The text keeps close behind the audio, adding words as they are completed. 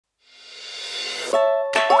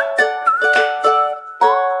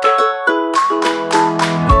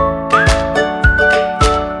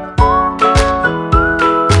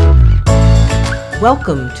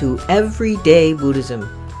Welcome to Everyday Buddhism,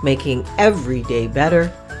 making every day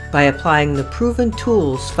better by applying the proven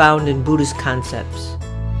tools found in Buddhist concepts.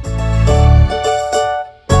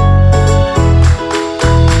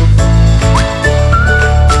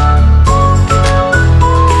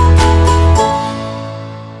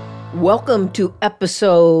 Welcome to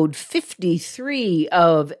episode 53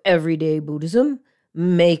 of Everyday Buddhism,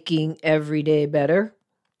 making every day better.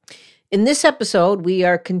 In this episode, we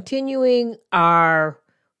are continuing our,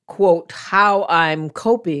 quote, How I'm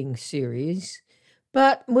Coping series,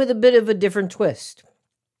 but with a bit of a different twist.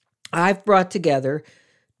 I've brought together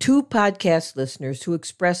two podcast listeners who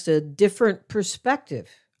expressed a different perspective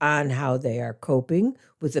on how they are coping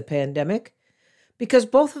with the pandemic, because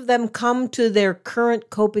both of them come to their current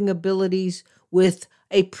coping abilities with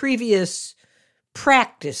a previous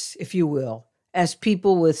practice, if you will, as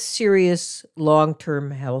people with serious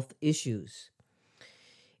long-term health issues.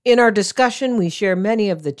 In our discussion, we share many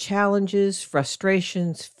of the challenges,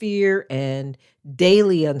 frustrations, fear, and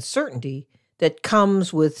daily uncertainty that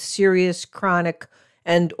comes with serious chronic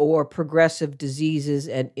and or progressive diseases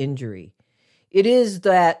and injury. It is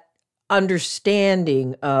that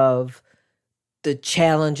understanding of the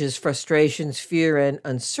challenges, frustrations, fear, and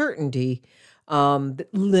uncertainty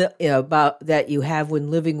about that you have when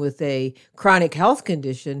living with a chronic health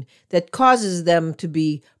condition that causes them to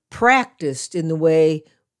be practiced in the way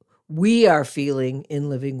we are feeling in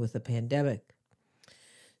living with a pandemic.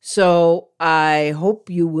 So I hope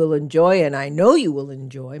you will enjoy, and I know you will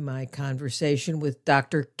enjoy, my conversation with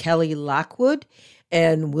Dr. Kelly Lockwood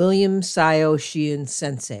and William Seiyo Shehan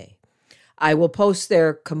Sensei. I will post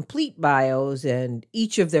their complete bios and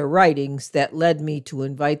each of their writings that led me to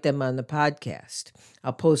invite them on the podcast.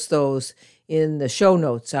 I'll post those in the show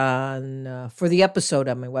notes for the episode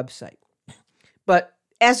on my website. But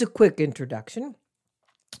as a quick introduction,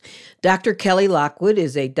 Dr. Kelly Lockwood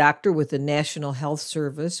is a doctor with the National Health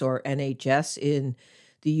Service, or NHS, in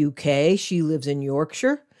the UK. She lives in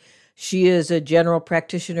Yorkshire. She is a general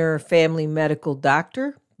practitioner, family medical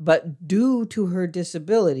doctor, but due to her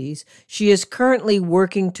disabilities, she is currently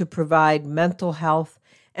working to provide mental health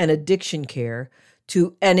and addiction care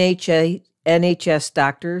to NHS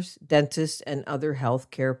doctors, dentists, and other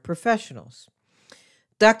healthcare professionals.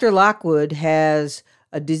 Dr. Lockwood has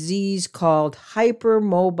a disease called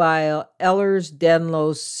hypermobile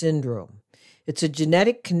Ehlers-Danlos syndrome. It's a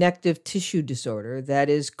genetic connective tissue disorder that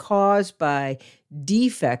is caused by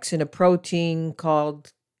defects in a protein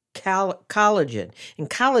called collagen. And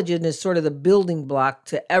collagen is sort of the building block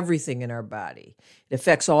to everything in our body. It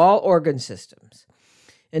affects all organ systems.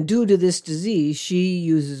 And due to this disease, she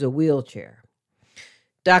uses a wheelchair.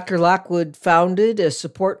 Dr. Lockwood founded a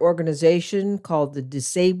support organization called the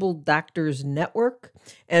Disabled Doctors Network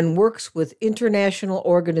and works with international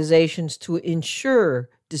organizations to ensure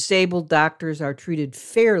disabled doctors are treated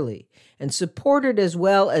fairly and supported as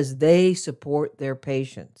well as they support their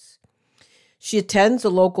patients. She attends a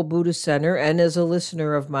local Buddhist center and is a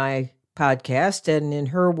listener of my podcast, and in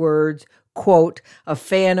her words, quote, a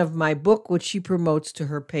fan of my book, which she promotes to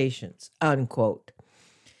her patients, unquote.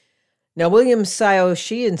 Now, William Seiyo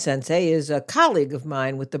Shehan Sensei is a colleague of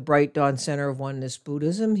mine with the Bright Dawn Center of Oneness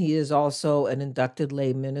Buddhism. He is also an inducted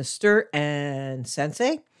lay minister and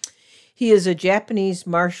sensei. He is a Japanese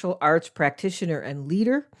martial arts practitioner and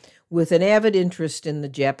leader with an avid interest in the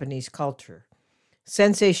Japanese culture.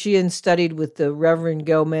 Sensei Shehan studied with the Reverend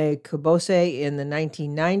Gyomei Kobose in the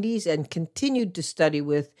 1990s and continued to study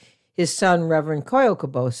with his son, Reverend Koyo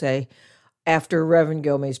Kobose, after Reverend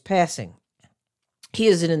Gyomei's passing. He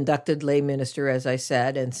is an inducted lay minister, as I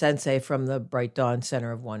said, and sensei from the Bright Dawn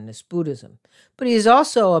Center of Oneness Buddhism. But he is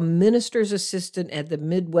also a minister's assistant at the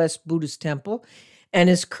Midwest Buddhist Temple and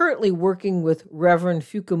is currently working with Reverend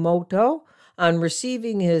Fukumoto on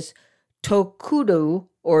receiving his Tokudo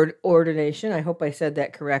ordination. I hope I said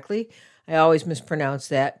that correctly. I always mispronounce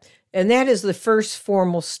that. And that is the first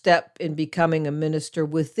formal step in becoming a minister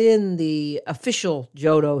within the official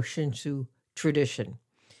Jodo Shinshu tradition.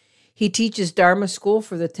 He teaches Dharma school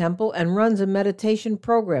for the temple and runs a meditation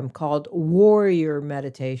program called Warrior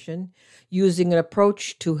Meditation, using an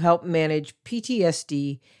approach to help manage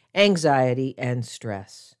PTSD, anxiety, and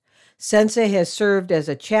stress. Sensei has served as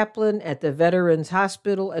a chaplain at the Veterans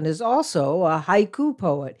Hospital and is also a haiku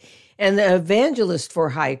poet and the evangelist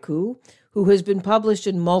for haiku, who has been published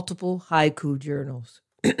in multiple haiku journals.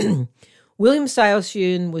 William Seiyo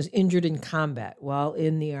Shehan was injured in combat while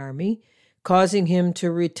in the Army, causing him to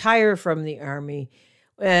retire from the Army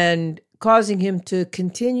and causing him to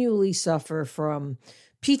continually suffer from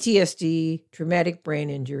PTSD, traumatic brain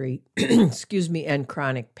injury, and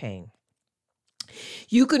chronic pain.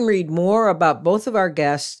 You can read more about both of our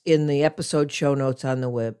guests in the episode show notes on the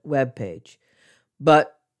web page.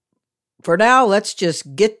 But for now, let's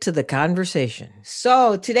just get to the conversation.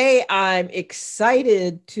 So today I'm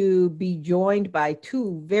excited to be joined by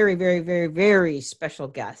two very, very, very, very special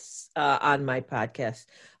guests on my podcast.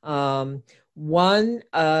 One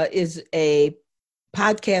is a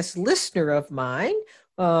podcast listener of mine,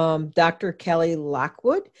 Dr. Kelly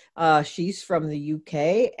Lockwood. She's from the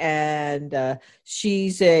UK, and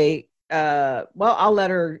she's a well, I'll let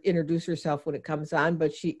her introduce herself when it comes on,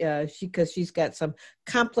 but because she's got some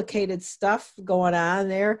complicated stuff going on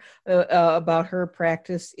there about her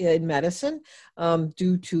practice in medicine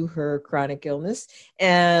due to her chronic illness.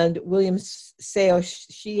 And William Seiyo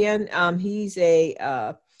Shehan, he's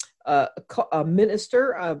a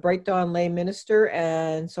minister, a Bright Dawn lay minister,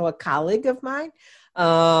 and so a colleague of mine.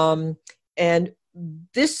 And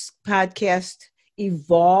this podcast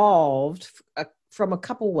evolved from a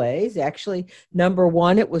couple ways. Actually, number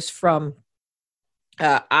one, it was from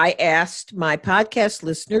I asked my podcast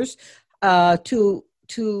listeners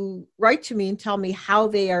to write to me and tell me how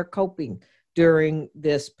they are coping during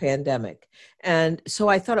this pandemic. And so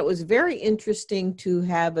I thought it was very interesting to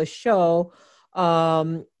have a show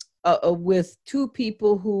with two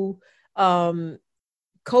people who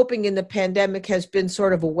coping in the pandemic has been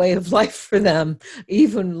sort of a way of life for them,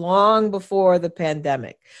 even long before the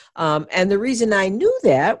pandemic. And the reason I knew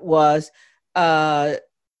that was Dr.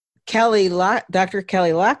 Kelly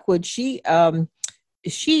Lockwood. She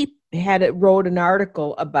wrote an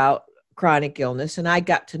article about chronic illness, and I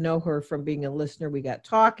got to know her from being a listener. We got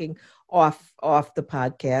talking off the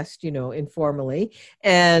podcast, informally,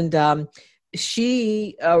 and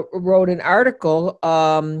she wrote an article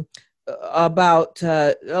about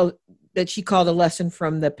that she called a lesson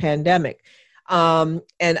from the pandemic. And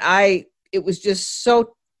it was just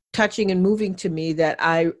so touching and moving to me that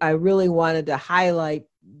I really wanted to highlight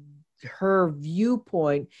her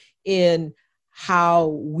viewpoint in how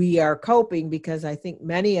we are coping, because I think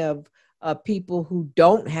many of people who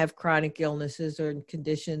don't have chronic illnesses or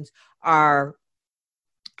conditions are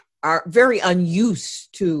very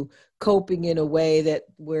unused to coping in a way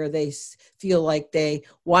where they feel like they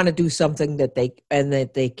want to do something that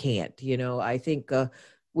they can't. I think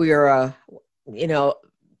we are,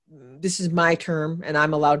 this is my term and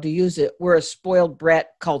I'm allowed to use it. We're a spoiled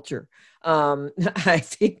brat culture. I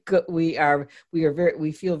think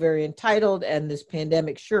we feel very entitled, and this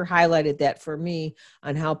pandemic sure highlighted that for me,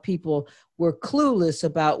 on how people were clueless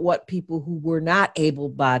about what people who were not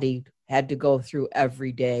able-bodied had to go through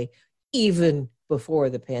every day, even before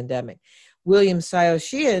the pandemic. William Seiyo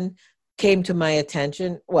Shehan came to my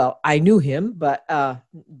attention. Well, I knew him, but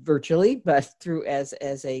virtually, but through as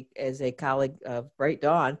a colleague of Bright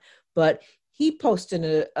Dawn. But he posted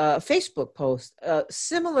a Facebook post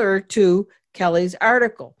similar to Kelly's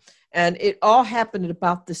article, and it all happened at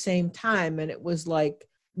about the same time. And it was like,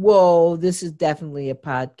 whoa, this is definitely a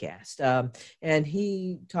podcast. And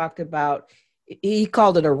he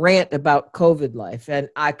called it a rant about COVID life. And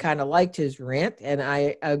I kind of liked his rant, and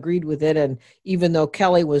I agreed with it. And even though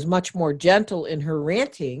Kelly was much more gentle in her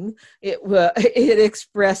ranting, it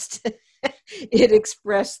expressed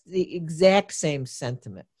the exact same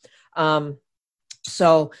sentiment.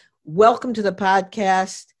 So welcome to the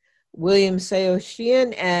podcast, William Seiyo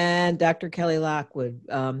Shehan and Dr. Kelly Lockwood.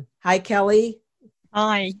 Hi, Kelly.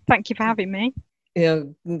 Hi, thank you for having me.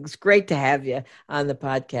 It's great to have you on the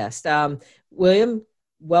podcast. William,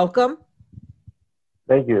 welcome.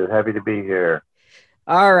 Thank you. Happy to be here.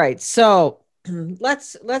 All right. So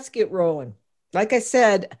let's get rolling. Like I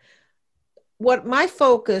said, what my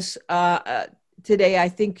focus today, I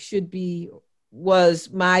think, was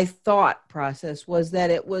my thought process was that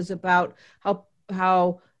it was about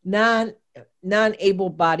how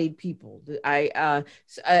non-able-bodied people. I've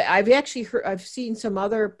actually I've seen some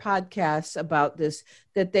other podcasts about this,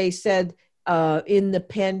 that they said in the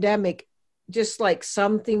pandemic, just like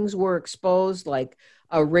some things were exposed, like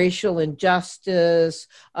racial injustice,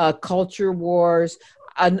 culture wars.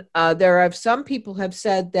 Some people have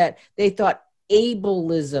said that they thought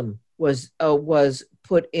ableism was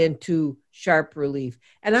put into sharp relief,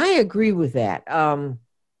 and I agree with that. And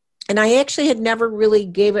I actually had never really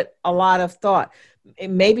gave it a lot of thought,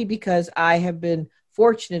 maybe because I have been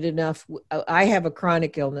fortunate enough. I have a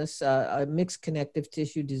chronic illness, a mixed connective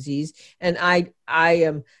tissue disease, and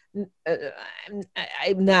I'm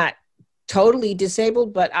not totally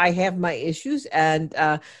disabled, but I have my issues, and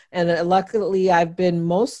luckily I've been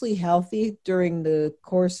mostly healthy during the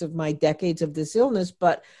course of my decades of this illness.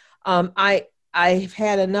 But I've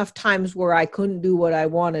had enough times where I couldn't do what I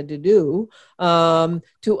wanted to do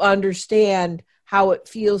to understand how it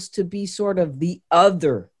feels to be sort of the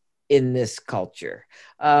other in this culture,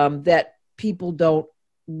 that people don't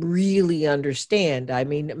really understand. I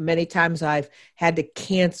mean, many times I've had to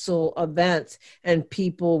cancel events, and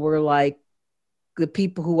people were like, the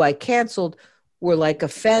people who I canceled were like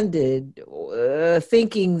offended,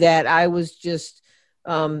 thinking that I was just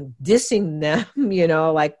dissing them.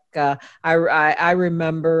 Like I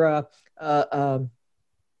remember a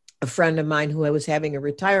friend of mine who I was having a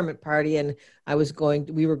retirement party, and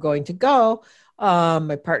we were going to go.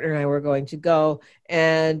 My partner and I were going to go,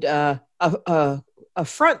 and a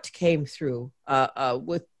front came through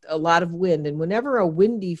with a lot of wind. And whenever a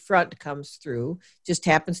windy front comes through, just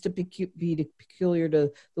happens to be peculiar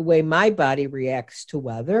to the way my body reacts to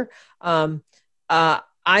weather. I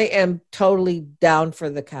am totally down for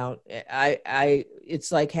the count.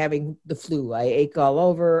 It's like having the flu. I ache all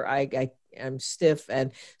over. I'm stiff,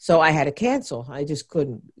 and so I had to cancel. I just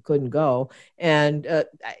couldn't go. And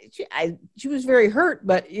she was very hurt,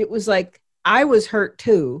 but it was like I was hurt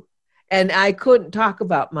too. And I couldn't talk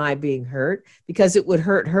about my being hurt because it would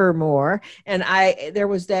hurt her more. And there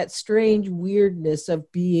was that strange weirdness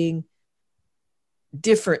of being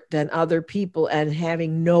different than other people and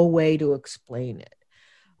having no way to explain it.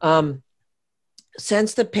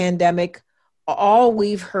 Since the pandemic, all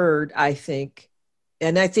we've heard, I think,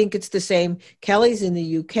 and I think it's the same. Kelly's in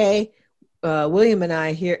the UK. William and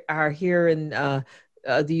I are here in the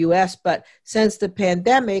US. But since the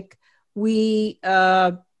pandemic, we've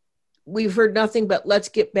heard nothing but let's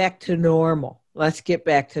get back to normal. Let's get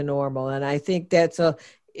back to normal. And I think it's a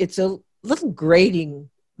little grating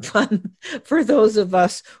fun for those of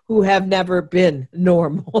us who have never been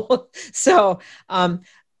normal. So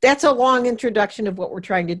that's a long introduction of what we're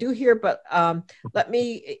trying to do here, but let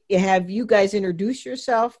me have you guys introduce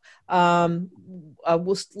yourself.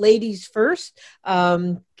 Ladies first.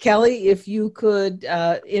 Kelly, if you could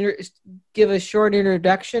give a short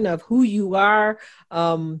introduction of who you are,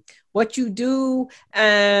 what you do,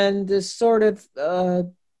 and the sort of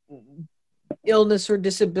illness or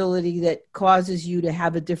disability that causes you to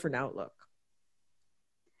have a different outlook.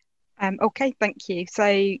 Okay, thank you. So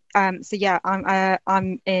yeah,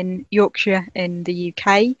 I'm in Yorkshire in the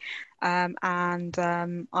UK, and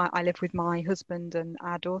I live with my husband and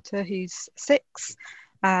our daughter who's 6,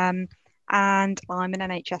 and I'm an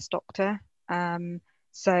NHS doctor.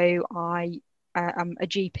 So I am a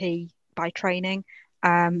GP by training,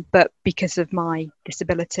 but because of my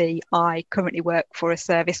disability, I currently work for a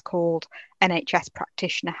service called NHS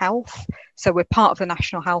Practitioner Health. So we're part of the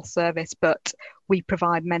National Health Service, but we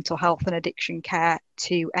provide mental health and addiction care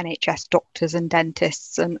to NHS doctors and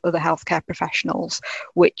dentists and other healthcare professionals,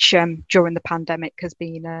 which during the pandemic has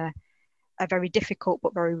been a very difficult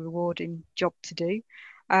but very rewarding job to do.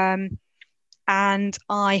 And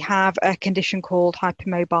I have a condition called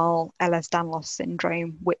hypermobile Ehlers-Danlos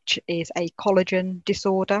syndrome, which is a collagen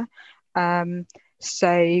disorder.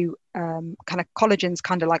 So kind of collagen's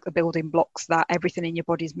kind of like the building blocks that everything in your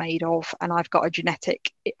body is made of. And I've got a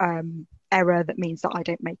genetic error that means that I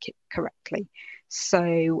don't make it correctly.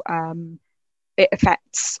 So it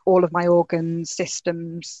affects all of my organs,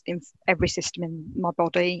 systems, in every system in my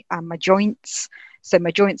body, and my joints. So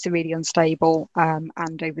my joints are really unstable,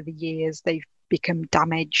 and over the years they've become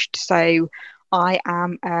damaged. So I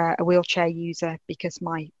am a wheelchair user because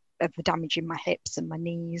of the damage in my hips and my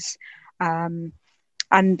knees.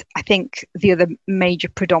 And I think the other major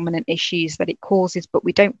predominant issues that it causes, but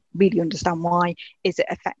we don't really understand why, is it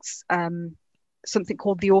affects something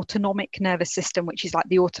called the autonomic nervous system, which is like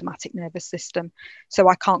the automatic nervous system. So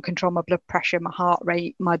I can't control my blood pressure, my heart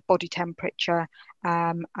rate, my body temperature.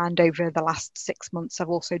 And over the last 6 months, I've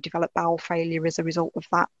also developed bowel failure as a result of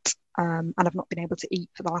that. And I've not been able to eat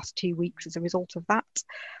for the last 2 weeks as a result of that.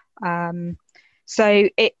 So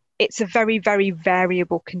it's a very, very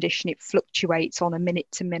variable condition. It fluctuates on a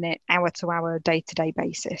minute-to-minute, hour-to-hour, day-to-day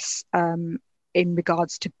basis in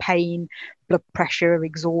regards to pain, blood pressure,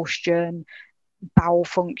 exhaustion, bowel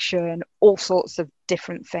function, all sorts of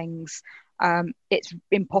different things. It's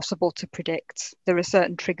impossible to predict. There are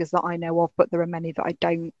certain triggers that I know of, but there are many that I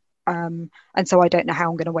don't. And so I don't know how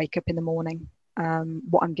I'm going to wake up in the morning,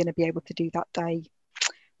 what I'm going to be able to do that day,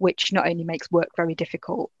 which not only makes work very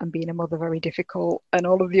difficult and being a mother very difficult and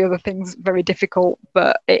all of the other things very difficult,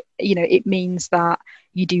 but it means that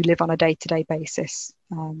you do live on a day-to-day basis,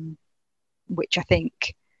 which I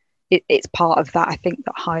think it's part of that, I think,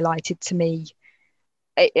 that highlighted to me.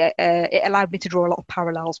 It allowed me to draw a lot of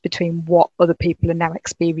parallels between what other people are now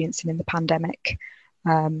experiencing in the pandemic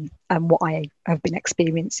and what I have been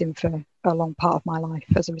experiencing for a long part of my life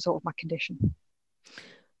as a result of my condition.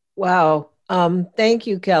 Wow. Thank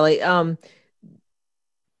you, Kelly.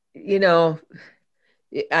 you know,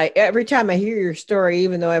 every time I hear your story,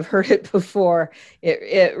 even though I've heard it before,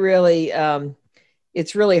 it really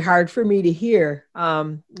it's really hard for me to hear.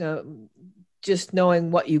 Just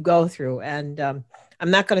knowing what you go through, and I'm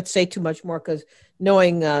not going to say too much more because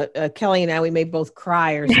knowing Kelly and I, we may both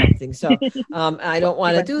cry or something. So I don't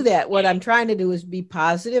want to do that. What I'm trying to do is be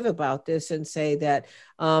positive about this and say that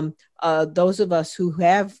those of us who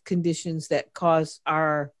have conditions that cause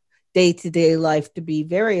our day-to-day life to be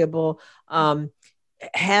variable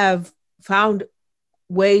have found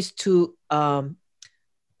ways to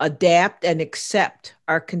adapt and accept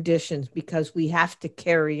our conditions because we have to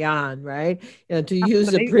carry on, right? To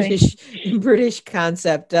use a British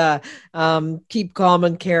concept, keep calm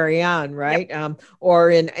and carry on, right? Yep. Or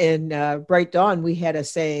in Bright Dawn, we had to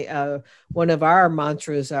say one of our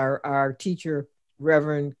mantras. Our teacher,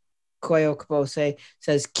 Reverend Koyo Kabose,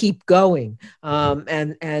 says keep going,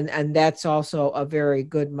 and that's also a very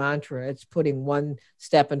good mantra. It's putting one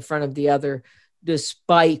step in front of the other,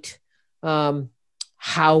 despite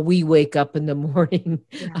how we wake up in the morning,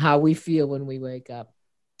 how we feel when we wake up.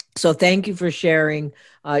 So thank you for sharing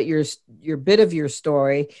your bit of your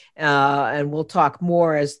story, and we'll talk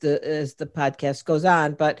more as the podcast goes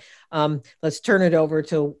on. But let's turn it over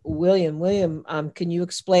to William. William, can you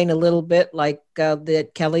explain a little bit, like that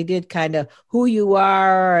Kelly did, kind of who you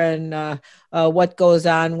are and what goes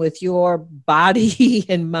on with your body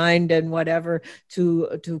and mind and whatever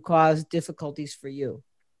to cause difficulties for you?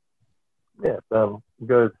 Yes.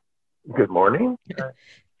 Good morning.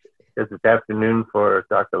 It's afternoon for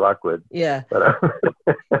Dr. Lockwood. Yeah. But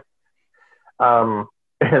in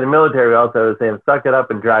the military, we also was saying, "Suck it up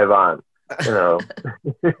and drive on." There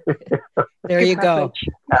you go.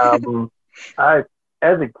 As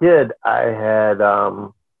a kid, I had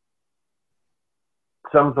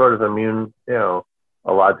some sort of immune,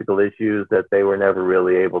 logical issues that they were never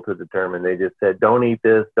really able to determine. They just said, "Don't eat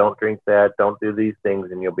this, don't drink that, don't do these things,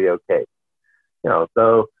 and you'll be okay."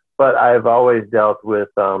 But I've always dealt with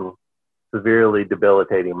severely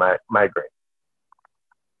debilitating migraine,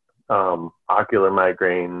 ocular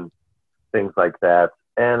migraine, things like that.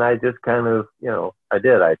 And I just kind of,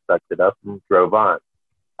 I sucked it up and drove on.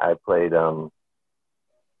 I played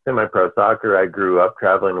semi-pro soccer. I grew up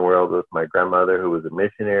traveling the world with my grandmother, who was a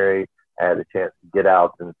missionary. I had a chance to get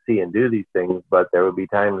out and see and do these things, but there would be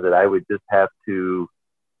times that I would just have to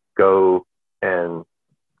go and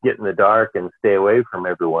get in the dark and stay away from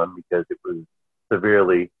everyone because it was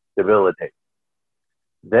severely debilitating.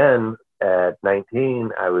 Then at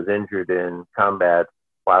 19, I was injured in combat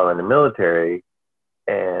while in the military.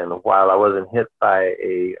 And while I wasn't hit by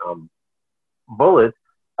a bullet,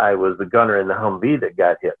 I was the gunner in the Humvee that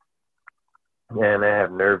got hit. And I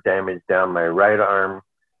have nerve damage down my right arm,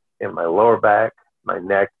 in my lower back, my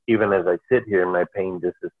neck. Even as I sit here, my pain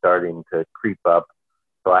just is starting to creep up.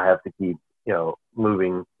 So I have to keep,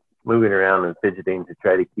 moving around and fidgeting to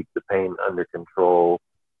try to keep the pain under control.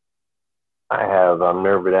 I have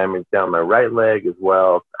nerve damage down my right leg as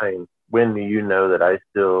well. When do you know that I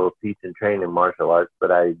still teach and train in martial arts,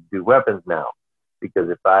 but I do weapons now? Because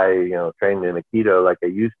if I, train in Aikido like I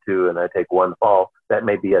used to, and I take one fall, that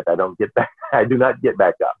may be it. I do not get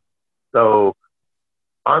back up. So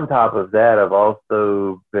on top of that, I've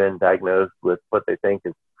also been diagnosed with what they think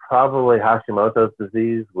is probably Hashimoto's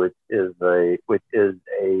disease, which is a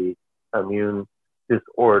immune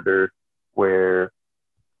disorder where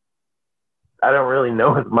I don't really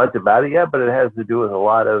know as much about it yet, but it has to do with a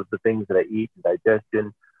lot of the things that I eat and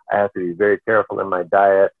digestion. I have to be very careful in my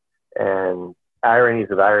diet. And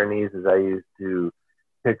ironies of ironies is I used to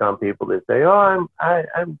pick on people that say, "Oh, I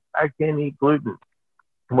can't eat gluten."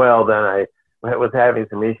 Well, then I was having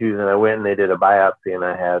some issues, and I went and they did a biopsy, and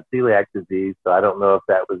I have celiac disease. So I don't know if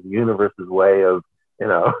that was the universe's way of,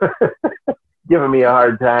 giving me a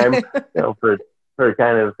hard time, for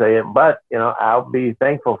kind of saying. But I'll be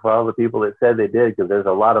thankful for all the people that said they did, because there's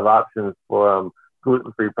a lot of options for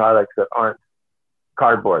gluten-free products that aren't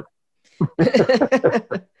cardboard.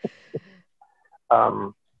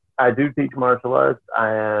 I do teach martial arts.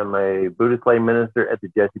 I am a Buddhist lay minister at the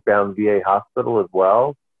Jesse Brown VA Hospital as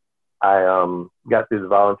well. I got through the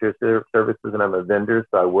volunteer services, and I'm a vendor,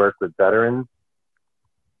 so I work with veterans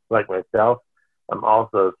like myself. I'm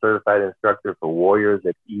also a certified instructor for Warriors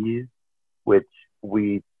at Ease, which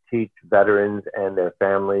we teach veterans and their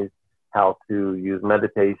families how to use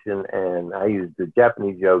meditation. And I use the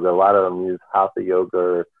Japanese yoga. A lot of them use Hatha yoga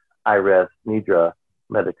or I-rest, Nidra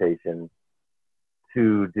meditation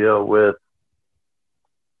to deal with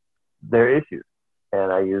their issues.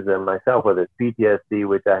 And I use them myself, whether it's PTSD,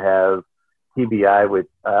 which I have, TBI, which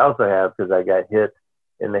I also have because I got hit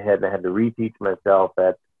in the head and I had to reteach myself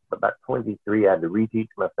at about 23, I had to reteach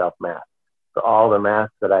myself math. So all the math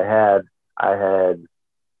that I had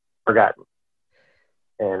forgotten.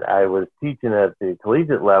 And I was teaching at the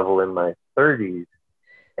collegiate level in my 30s,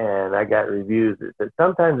 and I got reviews that said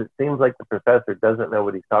sometimes it seems like the professor doesn't know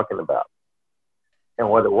what he's talking about. And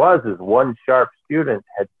what it was is one sharp student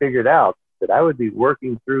had figured out that I would be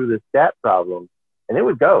working through the stat problem, and it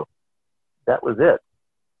would go. That was it.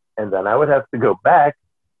 And then I would have to go back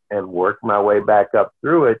and work my way back up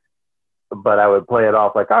through it. But I would play it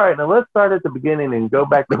off like, all right, now let's start at the beginning and go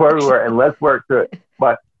back to where we were and let's work through it.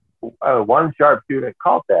 But one sharp student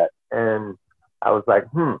caught that, and I was like,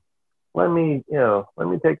 let me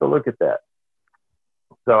take a look at that.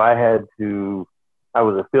 So I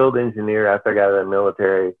was a field engineer after I got out of the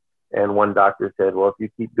military, and one doctor said, well, if you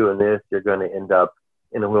keep doing this, you're going to end up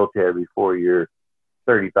in a wheelchair before you're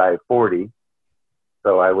 35, 40.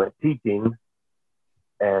 So I went teaching,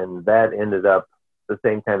 and that ended up the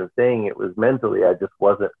same kind of thing. It was mentally, I just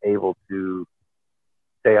wasn't able to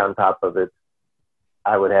stay on top of it.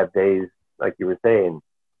 I would have days, like you were saying,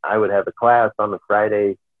 I would have a class on a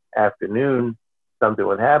Friday afternoon, something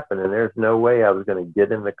would happen, and there's no way I was going to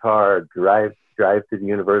get in the car, drive to the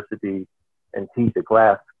university and teach a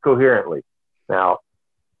class coherently. Now,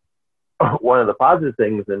 one of the positive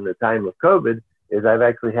things in the time of COVID is I've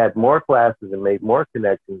actually had more classes and made more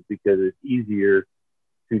connections because it's easier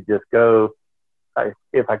to just go.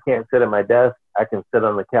 If I can't sit at my desk, I can sit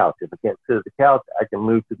on the couch. If I can't sit at the couch, I can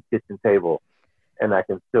move to the kitchen table, and I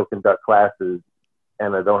can still conduct classes,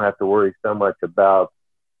 and I don't have to worry so much about,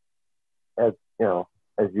 as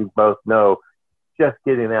you both know, just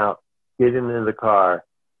getting out, getting into the car,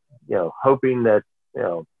 hoping that,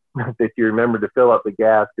 that you remember to fill up the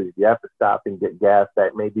gas, because if you have to stop and get gas,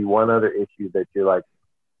 that may be one other issue that you're like,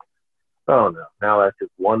 oh no, now that's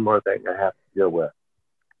just one more thing I have to deal with.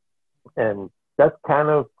 And that's kind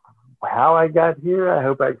of how I got here. I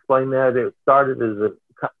hope I explained that. It started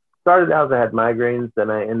out as I had migraines, then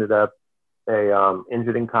I ended up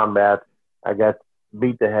injured in combat. I got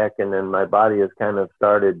beat to heck, and then my body has kind of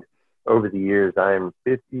started over the years. I'm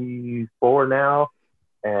 54 now,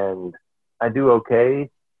 and I do okay,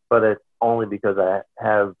 but it's only because I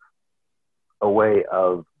have a way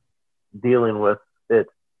of dealing with it,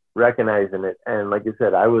 recognizing it. And like you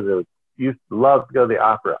said, I used to love to go to the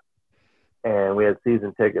opera, and we had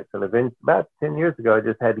season tickets. And eventually, about 10 years ago, I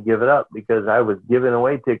just had to give it up because I was giving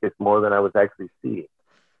away tickets more than I was actually seeing.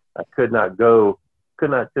 I could not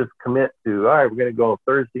just commit to, all right, we're going to go on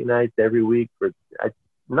Thursday nights every week.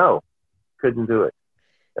 No, couldn't do it.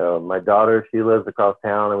 My daughter, she lives across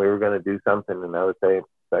town, and we were going to do something, and I would say,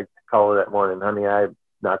 I call her that morning, honey, I'm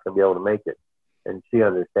not going to be able to make it. And she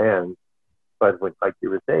understands. But like you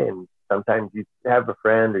were saying, sometimes you have a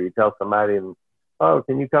friend or you tell somebody, and, oh,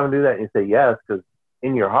 can you come and do that? And you say yes, because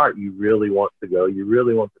in your heart, you really want to go. You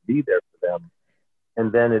really want to be there for them.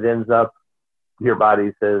 And then it ends up, your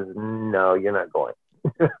body says, no, you're not going.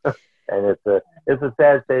 And it's a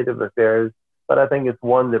sad state of affairs, but I think it's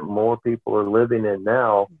one that more people are living in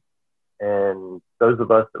now. And those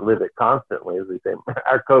of us that live it constantly, as we say,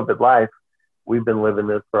 our COVID life, we've been living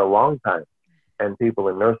this for a long time. And people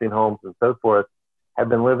in nursing homes and so forth have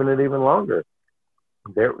been living it even longer.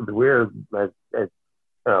 I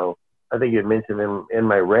think you mentioned in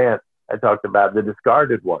my rant, I talked about the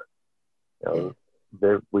discarded one.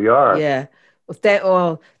 There we are. Yeah. Thank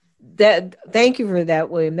you for that,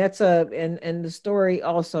 William. That's and the story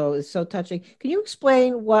also is so touching. Can you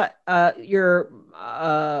explain what your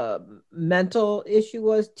mental issue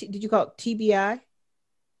was? Did you call it TBI?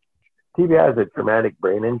 TBI is a traumatic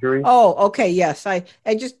brain injury. Oh, okay. Yes. I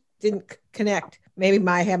just didn't connect. Maybe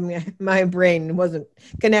my brain wasn't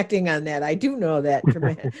connecting on that. I do know that.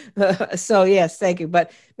 So yes, thank you.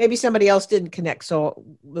 But maybe somebody else didn't connect. So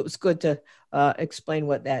it was good to explain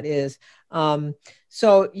what that is.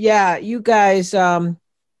 So yeah, you guys are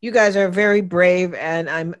very brave, and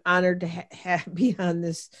I'm honored to be on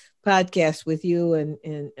this podcast with you. And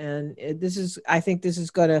this is, I think this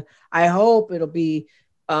is I hope it'll be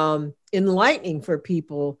enlightening for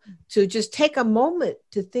people to just take a moment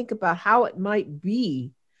to think about how it might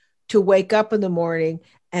be to wake up in the morning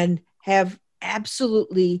and have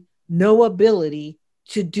absolutely no ability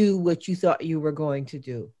to do what you thought you were going to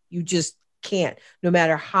do. You just can't, no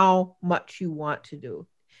matter how much you want to do.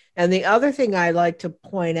 And the other thing I like to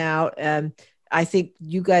point out, and I think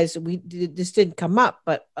you guys, this didn't come up,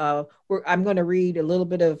 but I'm going to read a little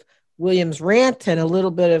bit of William's rant and a little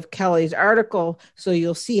bit of Kelly's article, so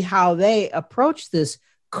you'll see how they approach this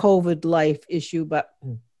COVID life issue. But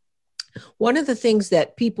one of the things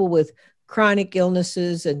that people with chronic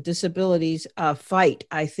illnesses and disabilities fight,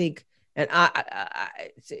 I think, And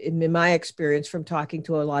in my experience from talking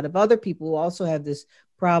to a lot of other people who also have this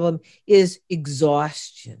problem, is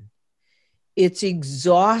exhaustion. It's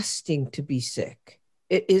exhausting to be sick.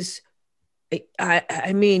 It is.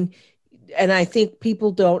 I mean, and I think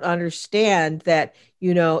people don't understand that,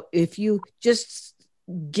 if you just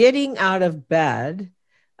getting out of bed,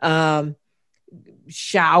 um,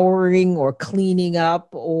 showering or cleaning up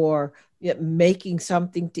or making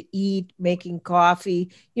something to eat, making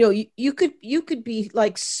coffee, you could be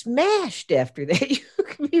like smashed after that. You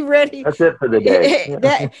could be ready. That's it for the day.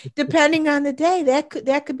 That, depending on the day, that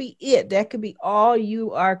could be it. That could be all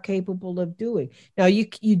you are capable of doing. Now you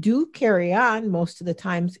do carry on most of the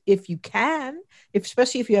times if you can,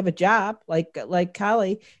 especially if you have a job like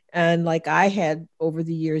Kali and like I had over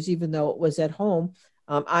the years, even though it was at home.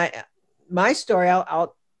 My story,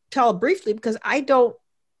 I'll tell briefly because I don't,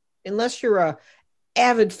 unless you're a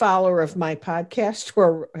avid follower of my podcast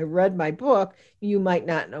or read my book, you might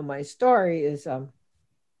not know my story. Is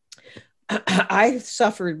I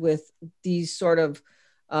suffered with these sort of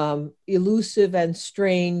elusive and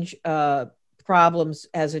strange problems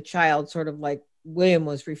as a child, sort of like William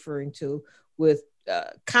was referring to, with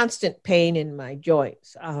constant pain in my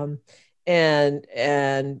joints, and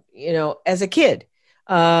as a kid.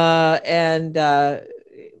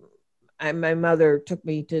 My mother took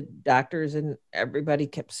me to doctors, and everybody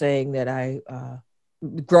kept saying that I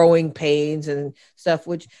growing pains and stuff,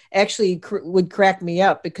 which actually would crack me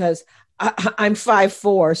up because I'm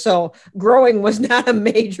 5'4", so growing was not a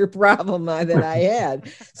major problem that I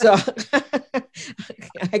had. So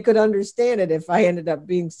I could understand it if I ended up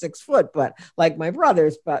being 6 foot, but like my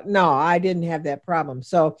brothers. But no, I didn't have that problem.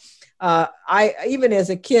 So I, even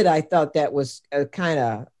as a kid, I thought that was a kind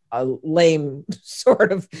of a lame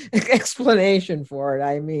sort of explanation for it.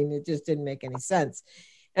 I mean, it just didn't make any sense.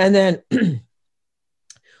 And then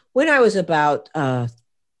when I was about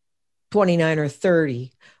 29 or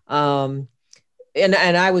 30, and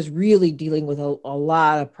I was really dealing with a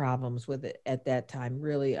lot of problems with it at that time,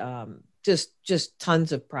 really, just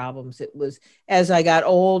tons of problems. It was, as I got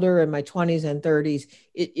older in my 20s and 30s,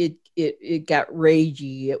 it got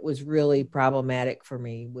ragey. It was really problematic for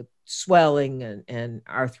me with swelling and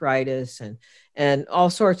arthritis and all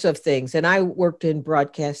sorts of things. And I worked in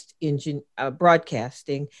broadcasting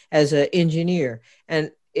as an engineer,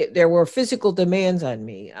 and there were physical demands on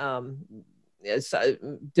me.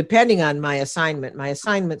 Depending on my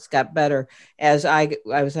assignments got better as I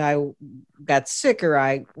got sicker.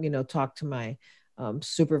 I talked to my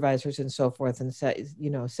supervisors and so forth, and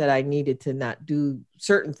said I needed to not do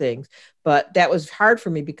certain things, but that was hard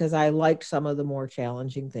for me because I liked some of the more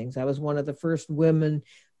challenging things. I was one of the first women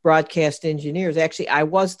broadcast engineers. Actually, I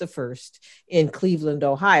was the first in Cleveland,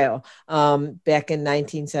 Ohio, back in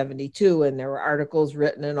 1972, and there were articles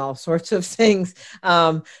written and all sorts of things.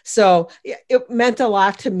 So it meant a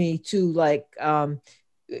lot to me to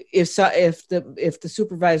if the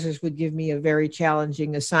supervisors would give me a very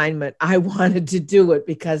challenging assignment, I wanted to do it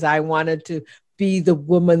because I wanted to be the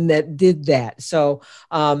woman that did that. So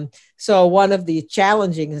one of the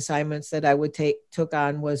challenging assignments that I took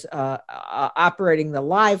on was operating the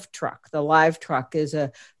live truck. The live truck is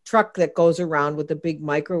a truck that goes around with a big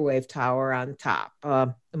microwave tower on top,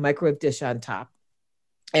 a microwave dish on top,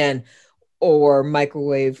 or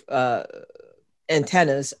microwave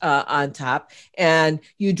antennas on top, and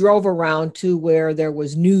you drove around to where there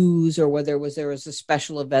was news or where there was a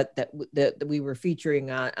special event that we were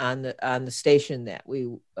featuring on the station that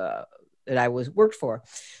I worked for.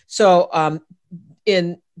 So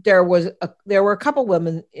there were a couple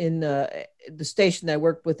women in the station that I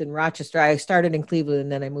worked with in Rochester. I started in Cleveland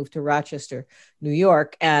and then I moved to Rochester, New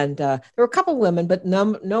York. And there were a couple women, but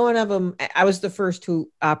no one of them, I was the first who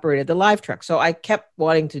operated the live truck. So I kept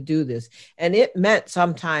wanting to do this. And it meant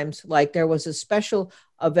sometimes, like, there was a special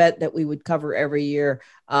event that we would cover every year,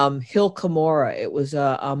 Hill Cumorah. It was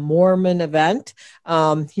a Mormon event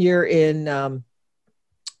here in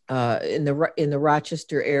the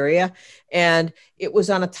Rochester area, and it was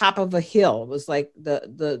on the top of a hill. It was like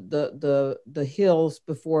the hills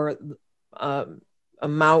before a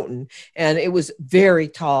mountain, and it was very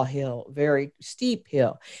tall hill, very steep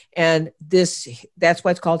hill, and that's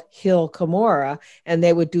why it's called Hill Cumorah. And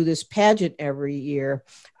they would do this pageant every year,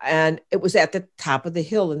 and it was at the top of the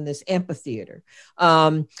hill in this amphitheater.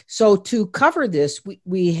 So to cover this,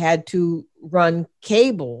 we had to run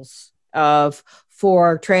cables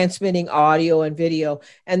for transmitting audio and video.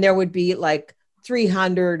 And there would be like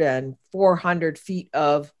 300 and 400 feet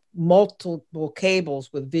of multiple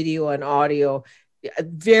cables with video and audio,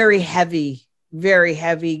 very heavy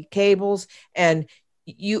cables. And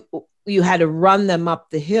you had to run them up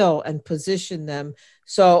the hill and position them.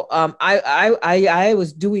 So I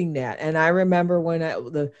was doing that, and I remember when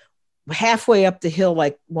the halfway up the hill,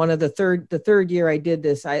 like the third year I did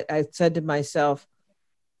this, I said to myself,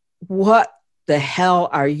 "What the hell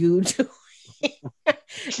are you doing?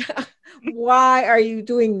 Why are you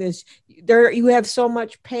doing this? You have so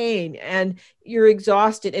much pain and you're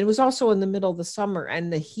exhausted." And it was also in the middle of the summer,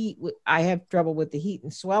 and the heat. I have trouble with the heat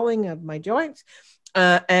and swelling of my joints.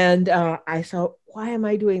 I thought, why am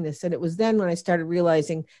I doing this? And it was then when I started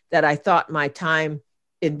realizing that I thought my time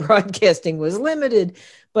in broadcasting was limited,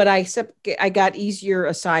 but I got easier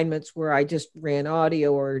assignments where I just ran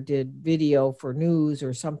audio or did video for news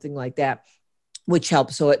or something like that, which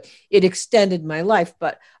helped. So it extended my life,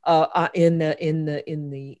 but in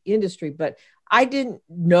the industry. But I didn't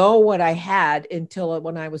know what I had until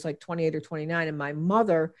when I was like 28 or 29, and my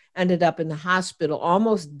mother ended up in the hospital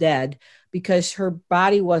almost dead because her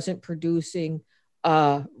body wasn't producing.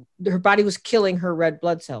 Her body was killing her red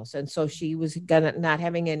blood cells, and so she was not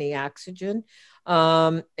having any oxygen,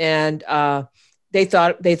 and they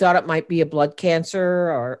thought it might be a blood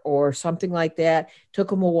cancer or something like that. Took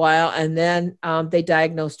them a while, and then they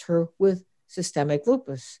diagnosed her with systemic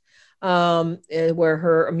lupus, where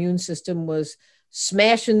her immune system was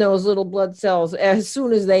smashing those little blood cells as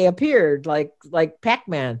soon as they appeared, like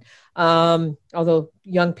Pac-Man. Although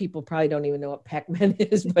young people probably don't even know what Pac-Man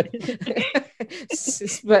is, but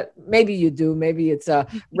but maybe you do. Maybe it's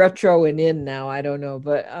retro and in now. I don't know.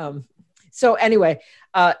 But so anyway,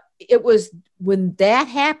 it was when that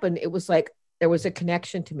happened, it was like there was a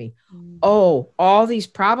connection to me. Mm-hmm. Oh, all these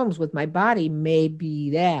problems with my body may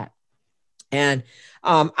be that. And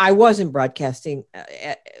I wasn't broadcasting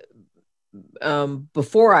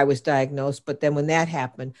before I was diagnosed, but then when that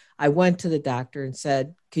happened, I went to the doctor and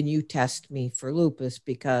said, "Can you test me for lupus?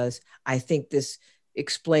 Because I think this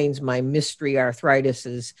explains my mystery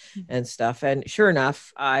arthritises and stuff." And sure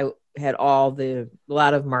enough, I had a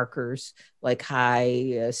lot of markers like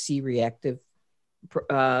high C-reactive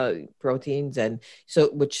proteins, and so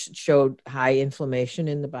which showed high inflammation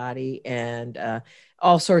in the body, and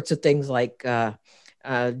all sorts of things like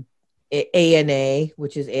ANA,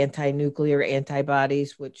 which is anti-nuclear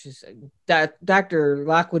antibodies, which is Dr.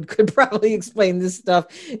 Lockwood could probably explain this stuff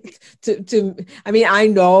to I mean, I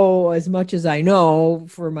know as much as I know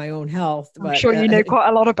for my own health. I'm sure you know quite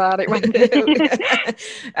a lot about it, Wendy.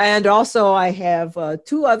 And also I have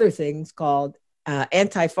two other things called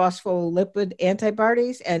antiphospholipid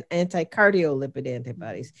antibodies and anticardiolipid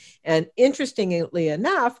antibodies. And interestingly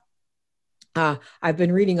enough, I've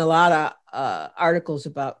been reading a lot of articles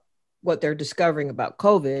about what they're discovering about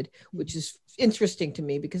COVID, which is interesting to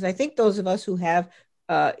me because I think those of us who have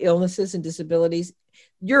illnesses and disabilities,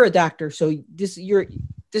 you're a doctor, so this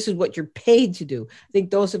is what you're paid to do. I think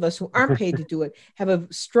those of us who aren't paid to do it have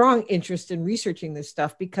a strong interest in researching this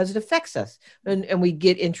stuff because it affects us and we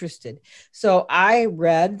get interested. So I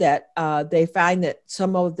read that they find that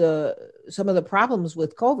some of the problems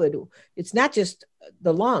with COVID, it's not just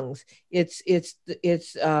the lungs,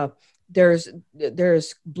 there's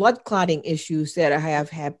blood clotting issues that have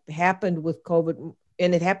happened with COVID,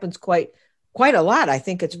 and it happens quite a lot. I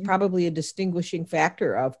think it's probably a distinguishing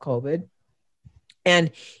factor of COVID.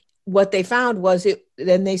 And what they found was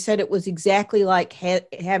then they said it was exactly like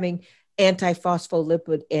having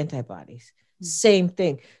antiphospholipid antibodies. Same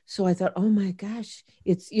thing. So I thought, oh my gosh,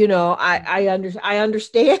 it's, I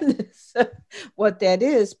understand this, what that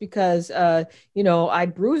is, because, I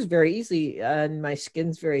bruise very easily and my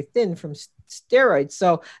skin's very thin from steroids.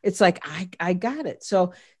 So it's like, I got it.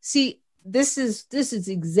 So see, this is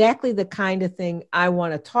exactly the kind of thing I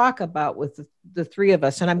want to talk about with the three of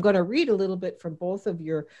us. And I'm going to read a little bit from both of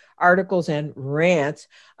your articles and rants.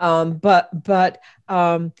 But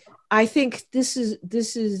I think this is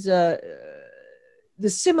the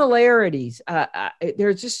similarities.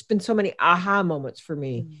 There's just been so many aha moments for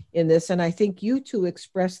me in this. And I think you two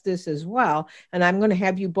expressed this as well. And I'm going to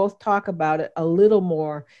have you both talk about it a little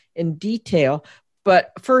more in detail.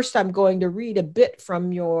 But first, I'm going to read a bit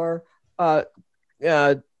from your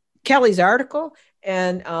Kelly's article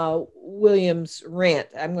and William's rant.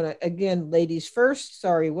 I'm going to, again, ladies first.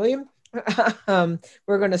 Sorry, William. We're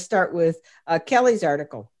going to start with Kelly's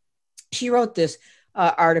article. She wrote this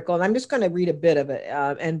article, and I'm just going to read a bit of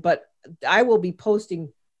it. But I will be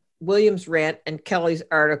posting William's rant and Kelly's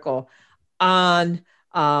article on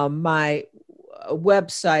my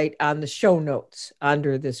website on the show notes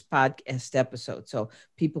under this podcast episode, so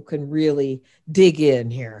people can really dig in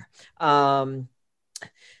here. So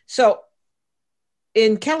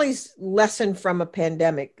in Kelly's lesson from a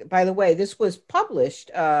pandemic, by the way, this was published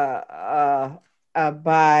by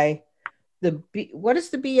What is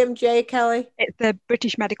the BMJ, Kelly? It's the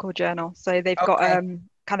British Medical Journal. So they've got Okay.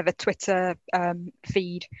 kind of a Twitter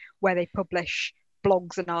feed where they publish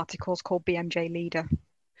blogs and articles called BMJ Leader.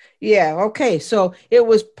 Yeah, okay. So it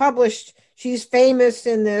was published. She's famous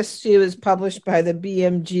in this. She was published by the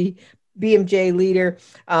BMJ Leader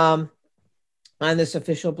on this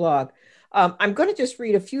official blog. I'm going to just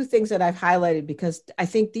read a few things that I've highlighted because I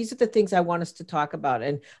think these are the things I want us to talk about.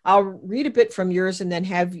 And I'll read a bit from yours and then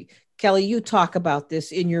have Kelly, you talk about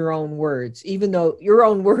this in your own words, even though your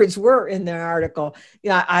own words were in the article.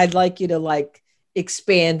 Yeah, I'd like you to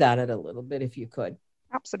expand on it a little bit if you could.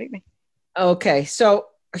 Absolutely. Okay, so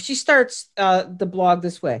she starts the blog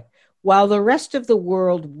this way. While the rest of the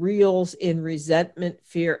world reels in resentment,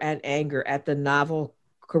 fear, and anger at the novel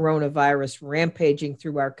coronavirus rampaging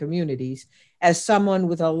through our communities, as someone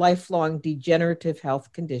with a lifelong degenerative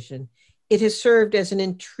health condition, it has served as an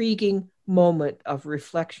intriguing moment of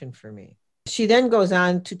reflection for me. She then goes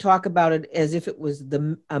on to talk about it as if it was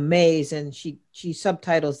a maze, and she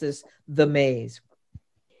subtitles this The Maze.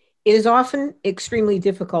 It is often extremely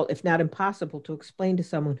difficult, if not impossible, to explain to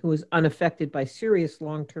someone who is unaffected by serious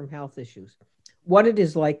long-term health issues what it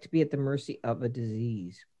is like to be at the mercy of a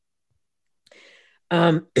disease.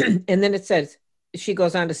 And then she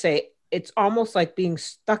goes on to say, it's almost like being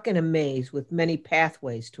stuck in a maze with many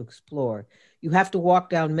pathways to explore. You have to walk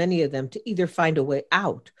down many of them to either find a way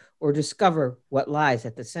out or discover what lies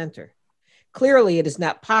at the center. Clearly, it is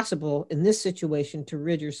not possible in this situation to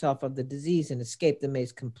rid yourself of the disease and escape the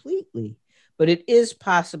maze completely, but it is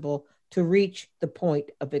possible to reach the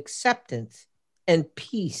point of acceptance and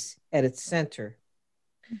peace at its center.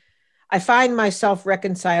 I find myself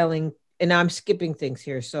reconciling, and I'm skipping things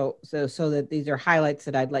here so that these are highlights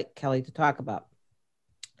that I'd like Kelly to talk about.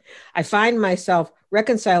 I find myself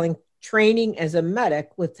reconciling training as a medic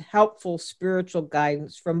with helpful spiritual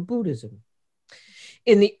guidance from Buddhism.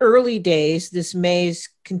 In the early days, this maze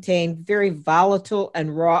contained very volatile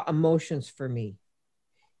and raw emotions for me,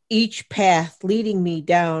 each path leading me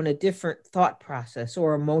down a different thought process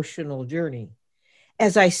or emotional journey.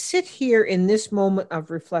 As I sit here in this moment of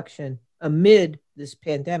reflection amid this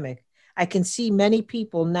pandemic, I can see many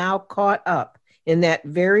people now caught up in that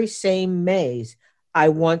very same maze I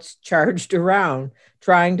once charged around,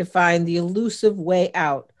 trying to find the elusive way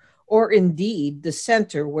out, or indeed the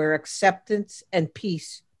center where acceptance and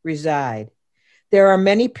peace reside. There are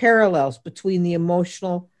many parallels between the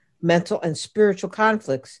emotional, mental, and spiritual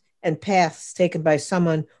conflicts and paths taken by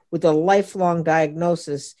someone with a lifelong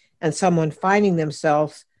diagnosis and someone finding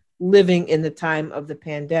themselves living in the time of the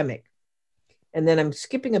pandemic. And then I'm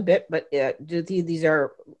skipping a bit, but these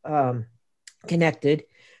are connected.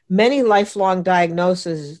 Many lifelong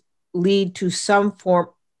diagnoses lead to some form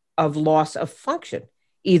of loss of function,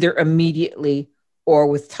 either immediately or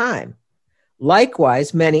with time.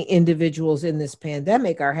 Likewise, many individuals in this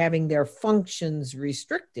pandemic are having their functions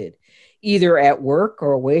restricted, either at work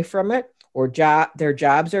or away from it, or their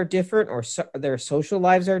jobs are different, or their social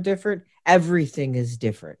lives are different. Everything is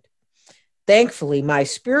different. Thankfully, my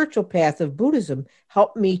spiritual path of Buddhism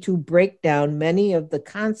helped me to break down many of the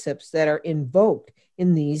concepts that are invoked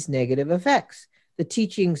in these negative effects. The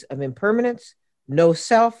teachings of impermanence, no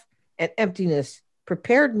self, and emptiness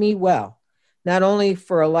prepared me well, not only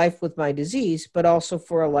for a life with my disease, but also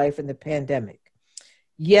for a life in the pandemic.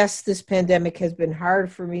 Yes, this pandemic has been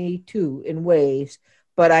hard for me too in ways,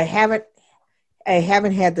 but I haven't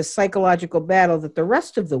had the psychological battle that the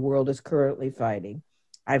rest of the world is currently fighting.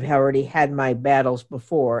 I've already had my battles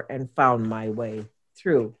before and found my way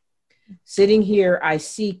through. Sitting here, I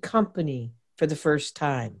see company for the first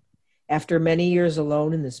time. After many years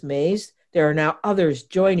alone in this maze, there are now others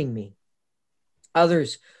joining me.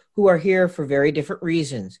 Others who are here for very different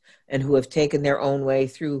reasons and who have taken their own way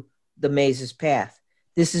through the maze's path.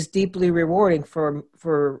 This is deeply rewarding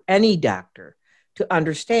for any doctor to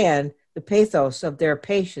understand the pathos of their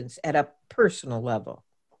patients at a personal level.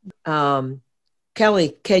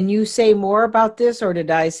 Kelly, can you say more about this, or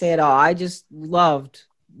did I say it all? I just loved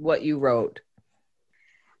what you wrote.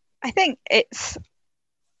 I think it's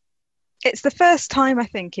the first time, I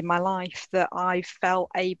think, in my life that I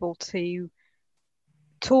felt able to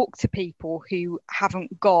talk to people who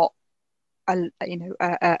haven't got a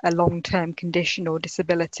long-term condition or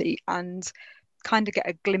disability and kind of get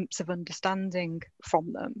a glimpse of understanding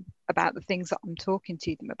from them about the things that I'm talking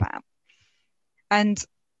to them about. And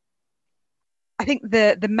I think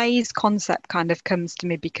the maze concept kind of comes to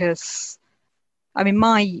me because, I mean,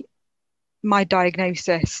 my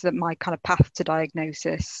diagnosis, that my kind of path to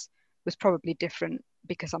diagnosis was probably different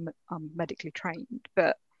because I'm medically trained,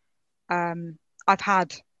 but I've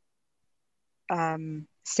had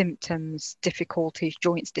symptoms, difficulties,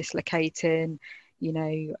 joints dislocating,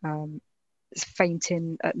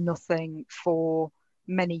 fainting at nothing for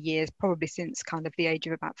many years, probably since kind of the age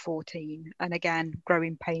of about 14. And again,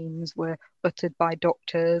 growing pains were uttered by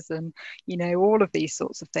doctors and, all of these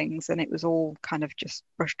sorts of things. And it was all kind of just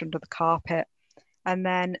brushed under the carpet. And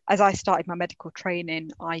then as I started my medical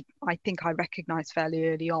training, I think I recognized fairly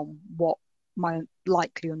early on what my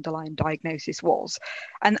likely underlying diagnosis was.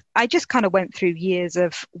 And I just kind of went through years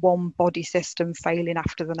of one body system failing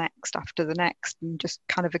after the next, and just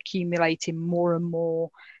kind of accumulating more and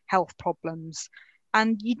more health problems.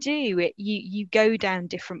 And you go down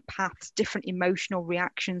different paths, different emotional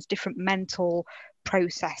reactions, different mental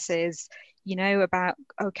processes, about,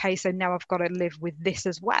 okay, so now I've got to live with this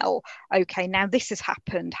as well. Okay, now this has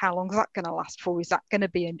happened. How long is that going to last for? Is that going to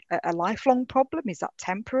be a lifelong problem? Is that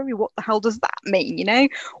temporary? What the hell does that mean?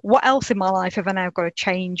 What else in my life have I now got to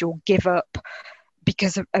change or give up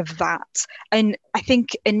because of that? And I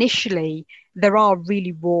think initially there are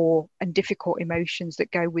really raw and difficult emotions that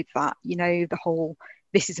go with that. The whole,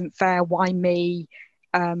 this isn't fair. Why me?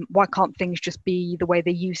 Why can't things just be the way they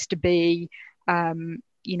used to be?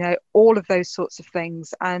 All of those sorts of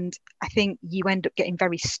things. And I think you end up getting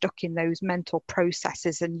very stuck in those mental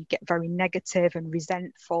processes, and you get very negative and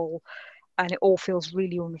resentful, and it all feels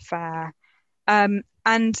really unfair. And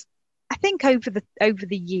I think over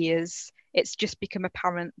the years, it's just become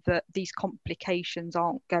apparent that these complications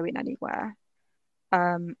aren't going anywhere.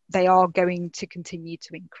 They are going to continue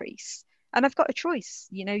to increase. And I've got a choice.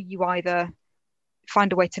 You either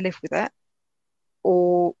find a way to live with it,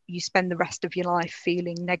 or you spend the rest of your life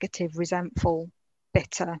feeling negative, resentful,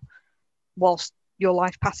 bitter, whilst your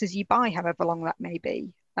life passes you by, however long that may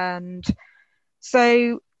be. And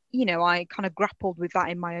so, I kind of grappled with that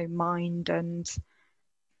in my own mind. And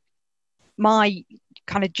my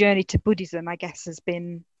kind of journey to Buddhism, I guess, has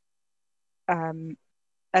been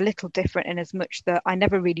a little different, in as much that I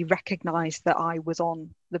never really recognized that I was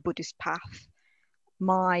on the Buddhist path.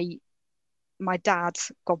 My dad,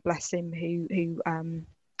 God bless him, who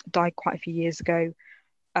died quite a few years ago,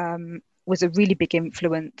 was a really big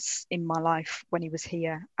influence in my life when he was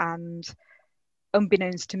here. And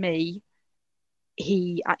unbeknownst to me,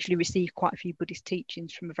 he actually received quite a few Buddhist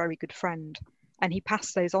teachings from a very good friend. And he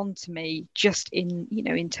passed those on to me, just in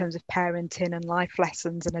terms of parenting and life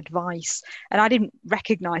lessons and advice. And I didn't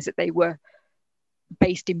recognize that they were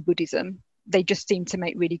based in Buddhism. They just seemed to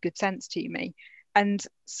make really good sense to me. And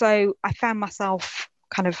so I found myself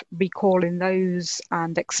kind of recalling those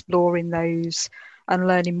and exploring those and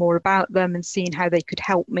learning more about them and seeing how they could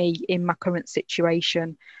help me in my current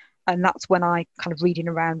situation. And that's when I, kind of reading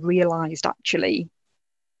around, realized actually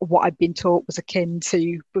what I'd been taught was akin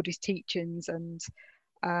to Buddhist teachings, and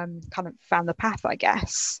kind of found the path, I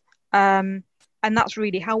guess. And that's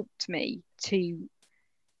really helped me to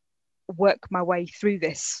work my way through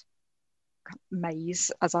this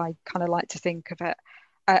maze, as I kind of like to think of it,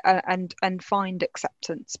 and find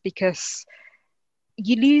acceptance, because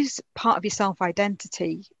you lose part of your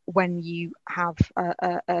self-identity when you have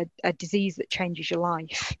a disease that changes your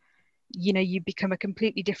life. You become a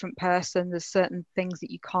completely different person. There's certain things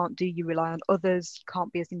that you can't do. You rely on others. You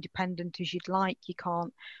can't be as independent as you'd like. You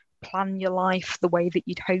can't plan your life the way that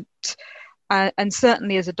you'd hoped. And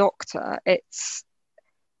certainly as a doctor,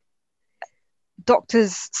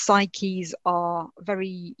 doctors' psyches are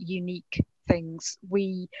very unique things.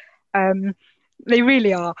 They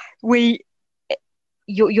really are.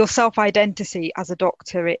 Your self-identity as a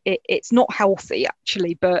doctor, it's not healthy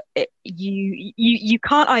actually, but you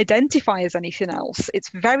can't identify as anything else. It's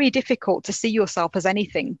very difficult to see yourself as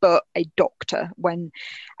anything but a doctor and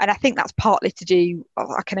I think that's partly to do,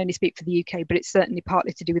 I can only speak for the UK, but it's certainly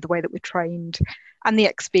partly to do with the way that we're trained and the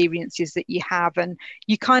experiences that you have. And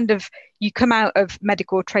you come out of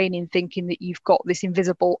medical training thinking that you've got this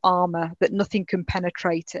invisible armor, that nothing can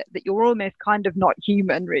penetrate it, that you're almost kind of not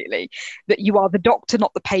human really, that you are the doctor,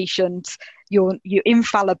 not the patient. You're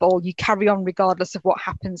infallible. You carry on regardless of what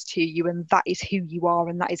happens to you, and that is who you are,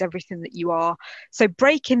 and that is everything that you are. So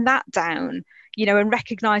breaking that down, and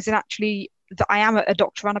recognizing actually that I am a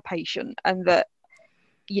doctor and a patient, and that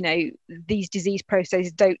these disease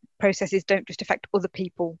processes don't just affect other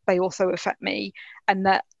people, they also affect me, and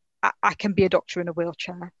that I can be a doctor in a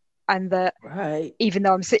wheelchair, and that right, even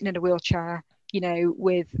though I'm sitting in a wheelchair,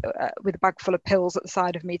 with a bag full of pills at the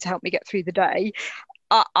side of me to help me get through the day,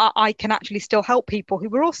 I can actually still help people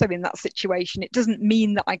who are also in that situation. It doesn't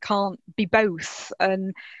mean that I can't be both.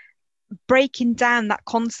 And breaking down that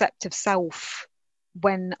concept of self,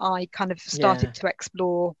 when I kind of started to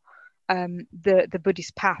explore the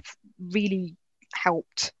Buddhist path, really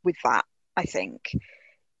helped with that, I think.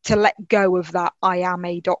 to let go of that. I am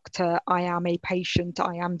a doctor, I am a patient,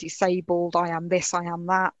 I am disabled, I am this, I am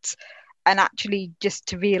that. And actually just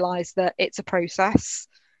to realize that it's a process,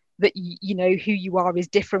 that you know who you are is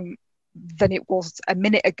different than it was a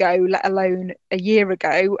minute ago, let alone a year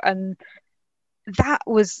ago. And that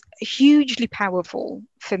was hugely powerful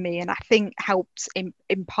for me, and I think helped in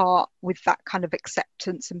part with that kind of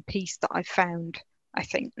acceptance and peace that I've found, I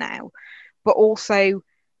think, now. But also,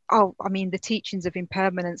 oh, I mean, the teachings of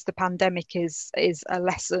impermanence, the pandemic is a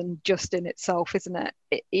lesson just in itself, isn't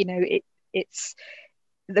it? It's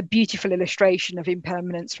the beautiful illustration of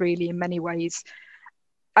impermanence, really, in many ways.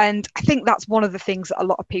 And I think that's one of the things that a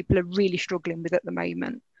lot of people are really struggling with at the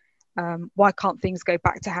moment. Why can't things go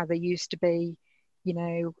back to how they used to be?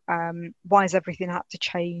 Why has everything had to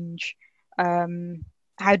change?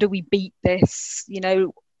 How do we beat this?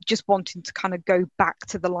 Just wanting to kind of go back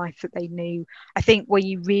to the life that they knew. I think when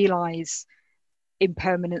you realize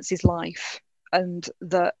impermanence is life, and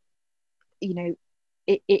that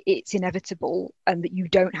it's inevitable, and that you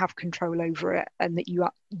don't have control over it, and that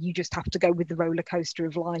you just have to go with the roller coaster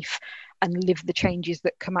of life and live the changes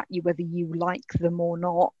that come at you, whether you like them or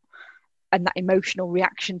not. And that emotional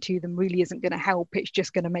reaction to them really isn't going to help. It's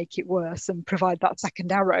just going to make it worse and provide that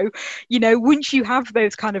second arrow. Once you have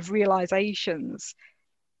those kind of realizations,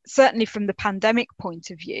 certainly from the pandemic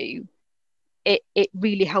point of view, it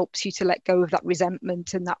really helps you to let go of that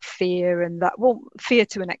resentment and that fear, and that, well, fear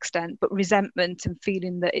to an extent, but resentment and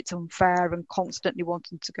feeling that it's unfair and constantly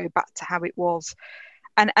wanting to go back to how it was.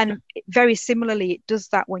 And very similarly, it does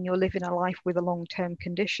that when you're living a life with a long-term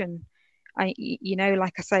condition. Like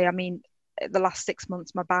I say, I mean, the last 6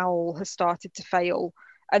 months, my bowel has started to fail.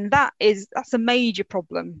 And that's a major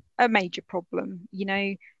problem, and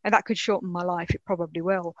that could shorten my life. It probably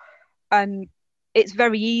will. And it's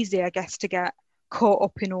very easy, I guess, to get caught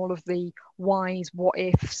up in all of the whys, what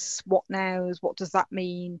ifs, what nows, what does that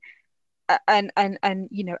mean? And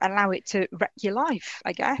allow it to wreck your life,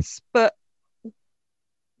 I guess. But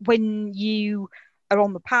when you are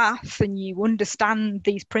on the path and you understand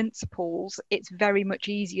these principles, it's very much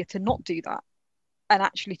easier to not do that, and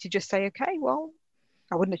actually to just say, okay, well,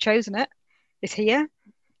 I wouldn't have chosen it. It's here.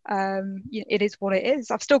 It is what it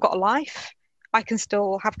is. I've still got a life. I can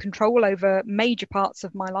still have control over major parts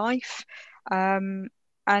of my life, and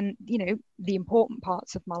the important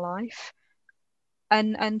parts of my life.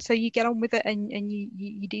 And so you get on with it, and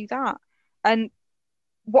you do that. And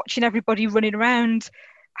watching everybody running around,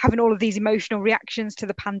 having all of these emotional reactions to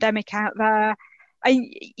the pandemic out there,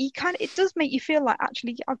 it does make you feel like,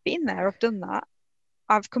 actually, I've been there, I've done that,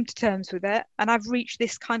 I've come to terms with it, and I've reached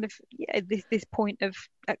this kind of this point of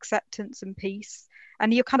acceptance and peace.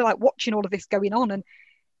 And you're kind of like watching all of this going on, and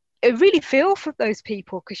I really feel for those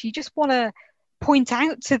people, because you just want to point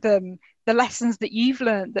out to them the lessons that you've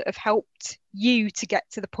learned that have helped you to get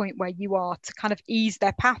to the point where you are, to kind of ease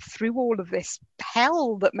their path through all of this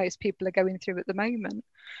hell that most people are going through at the moment.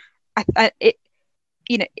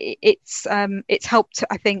 It's helped,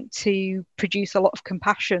 I think, to produce a lot of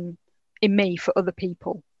compassion in me for other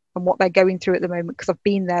people and what they're going through at the moment, because I've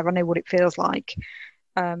been there, I know what it feels like.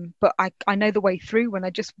 But I know the way through, and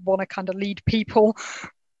I just want to kind of lead people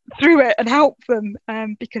through it and help them,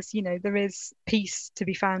 because there is peace to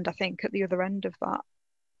be found, I think, at the other end of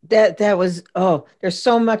that. That was, there's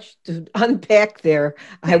so much to unpack there.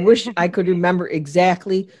 I wish I could remember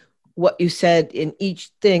exactly what you said in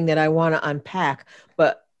each thing that I want to unpack,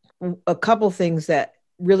 but a couple things that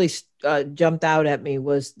really jumped out at me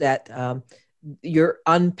was that your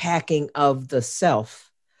unpacking of the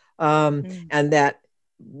self, and that,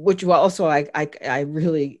 which also I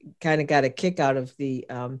really kind of got a kick out of the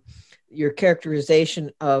your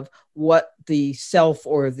characterization of what the self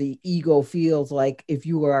or the ego feels like if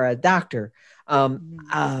you are a doctor.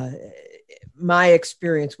 My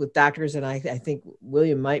experience with doctors, and I think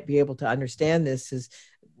William might be able to understand this, is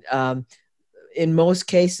in most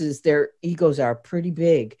cases their egos are pretty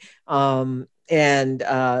big. And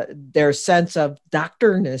their sense of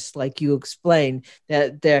doctorness, like you explained,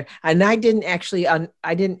 that there, and I didn't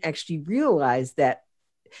actually realize that.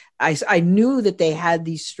 I knew that they had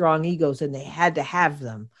these strong egos, and they had to have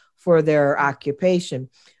them for their occupation,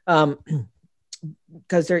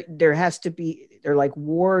 because there has to be, they're like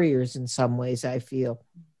warriors in some ways, I feel.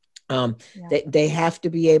 They have to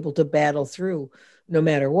be able to battle through no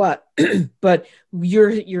matter what. But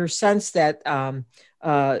your sense that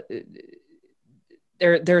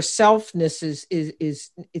their selfness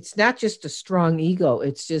is it's not just a strong ego.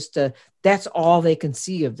 It's just that's all they can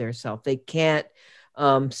see of their self. They can't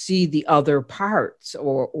see the other parts,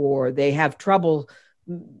 or they have trouble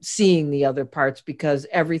seeing the other parts, because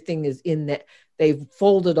everything is in they've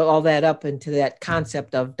folded all that up into that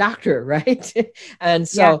concept of doctor, right? And Yeah,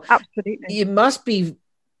 so absolutely. you must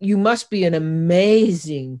be an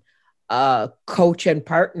amazing coach and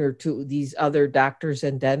partner to these other doctors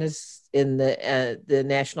and dentists in the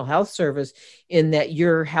National Health Service, in that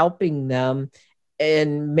you're helping them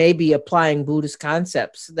and maybe applying Buddhist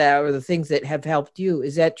concepts that are the things that have helped you.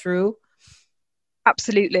 Is that true?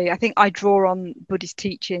 Absolutely. I think I draw on Buddhist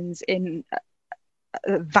teachings in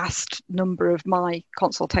a vast number of my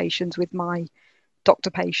consultations with my doctor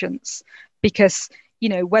patients, because, you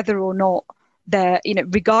know, whether or not they're, you know,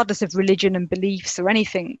 regardless of religion and beliefs or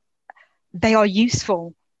anything, they are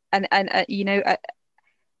useful. And you know,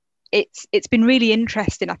 it's been really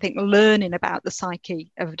interesting, I think, learning about the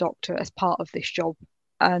psyche of a doctor as part of this job,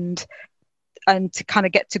 and to kind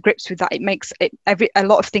of get to grips with that. It makes it a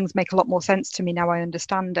lot of things make a lot more sense to me now. I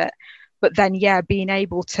understand it. But then, yeah, being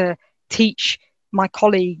able to teach my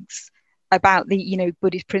colleagues about the, you know,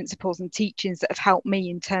 Buddhist principles and teachings that have helped me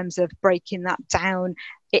in terms of breaking that down,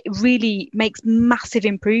 it really makes massive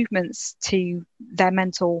improvements to their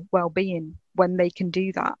mental well-being when they can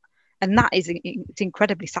do that. And that is, it's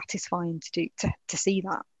incredibly satisfying to do, to see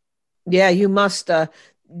that. Yeah, you must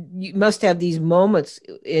have these moments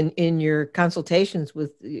in your consultations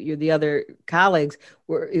with the other colleagues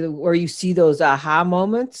where you see those aha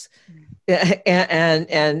moments.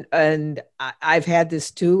 And I've had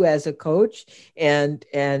this too as a coach, and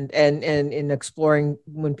in exploring,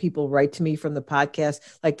 when people write to me from the podcast,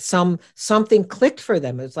 like something clicked for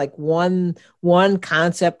them. It's like one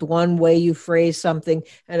concept, one way you phrase something,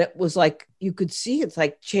 and it was like you could see it's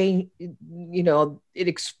like change. You know, it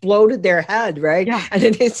exploded their head, right? Yeah. And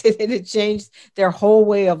it changed their whole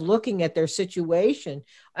way of looking at their situation,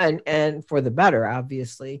 and for the better,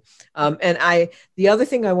 obviously. And the other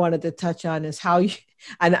thing I wanted to touch on is how you,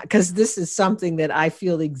 and because this is something that I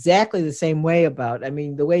feel exactly the same way about. I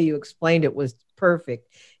mean, the way you explained it was perfect,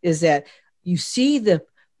 is that you see the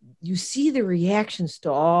reactions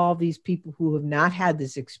to all these people who have not had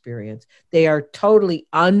this experience. They are totally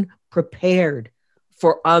unprepared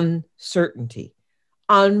for uncertainty,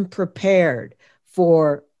 unprepared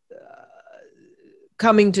for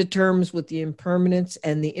coming to terms with the impermanence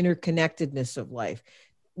and the interconnectedness of life.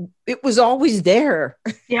 It was always there.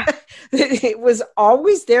 Yeah. It was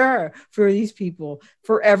always there for these people,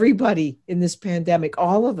 for everybody in this pandemic,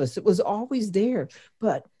 all of us. It was always there,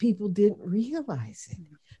 but people didn't realize it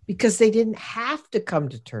because they didn't have to come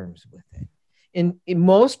to terms with it. And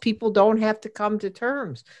most people don't have to come to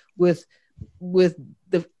terms with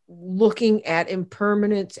the looking at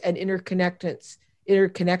impermanence and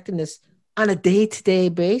interconnectedness on a day-to-day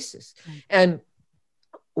basis. And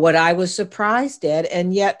what I was surprised at,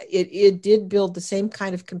 and yet it did build the same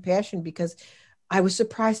kind of compassion, because I was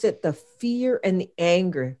surprised at the fear and the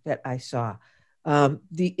anger that I saw,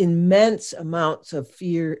 the immense amounts of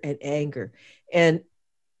fear and anger. And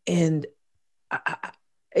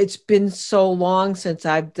it's been so long since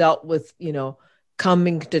I've dealt with, you know,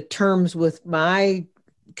 coming to terms with my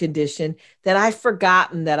condition, that I've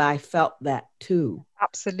forgotten that I felt that too.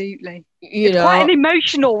 Absolutely. It's quite an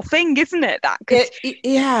emotional thing, isn't it? That, because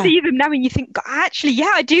yeah, you see them now and you think, God, actually,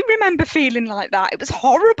 yeah, I do remember feeling like that. It was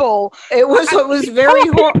horrible. It was very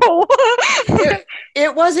horrible.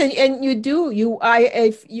 It wasn't, and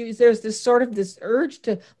there's this sort of this urge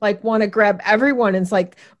to like want to grab everyone and it's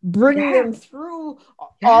like bring them through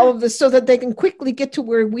all of this so that they can quickly get to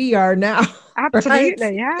where we are now.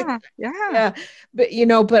 Absolutely. Right? Yeah. But you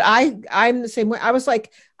know, but I'm the same way. I was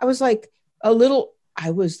like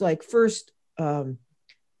first,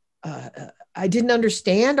 I didn't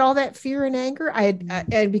understand all that fear and anger. I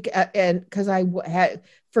because I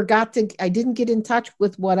didn't get in touch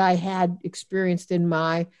with what I had experienced in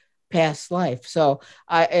my past life. So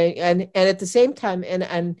and at the same time,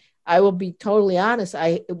 and I will be totally honest,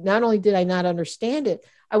 I not only did I not understand it,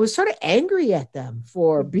 I was sort of angry at them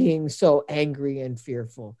for being so angry and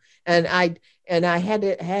fearful. And I had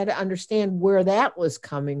to understand where that was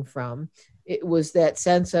coming from. It was that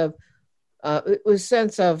sense of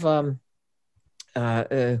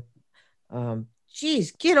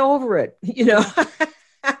geez, get over it. You know,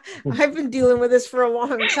 I've been dealing with this for a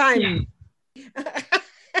long time. Yeah.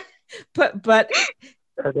 but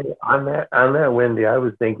okay, on that, Wendy, I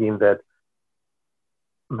was thinking that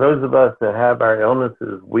those of us that have our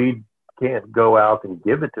illnesses, we can't go out and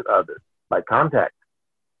give it to others by contact.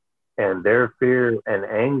 And their fear and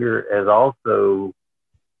anger is also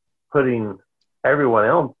putting everyone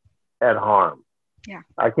else at harm. Yeah.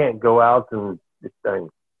 I can't go out and,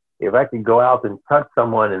 if I could go out and touch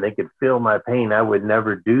someone and they could feel my pain, I would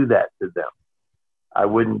never do that to them. I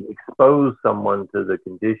wouldn't expose someone to the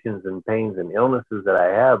conditions and pains and illnesses that I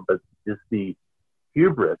have, but just the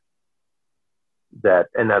hubris that,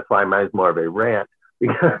 and that's why mine's more of a rant,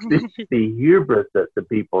 because the hubris that the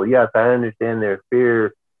people, yes, I understand their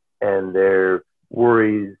fear and their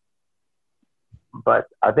worries, but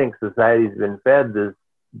I think society's been fed this,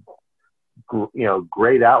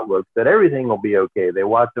 great outlooks that everything will be okay. They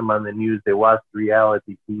watch them on the news, they watch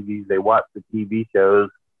reality TVs, they watch the TV shows,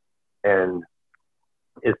 and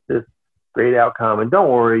it's this great outcome. And don't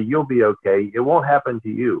worry, you'll be okay. It won't happen to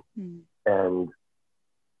you. And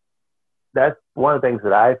that's one of the things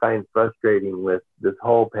that I find frustrating with this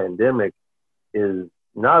whole pandemic is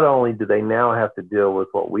not only do they now have to deal with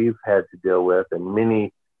what we've had to deal with and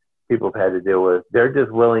many people have had to deal with, they're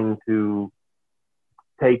just willing to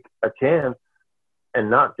take a chance,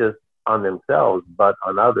 and not just on themselves, but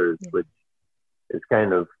on others, which is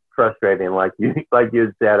kind of frustrating. Like you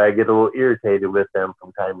had said, I get a little irritated with them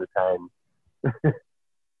from time to time.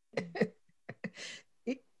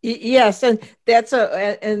 Yes, and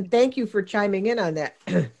and thank you for chiming in on that,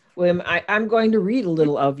 William. I'm going to read a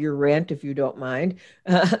little of your rant, if you don't mind,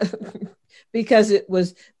 because it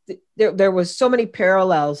was there was so many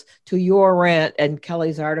parallels to your rant and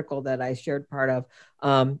Kelly's article that I shared part of.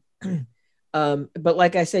 But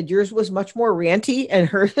like I said, yours was much more ranty and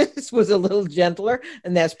hers was a little gentler.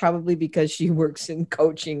 And that's probably because she works in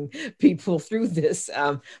coaching people through this.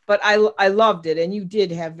 But I loved it. And you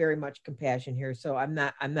did have very much compassion here. So I'm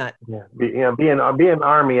not. Yeah. Being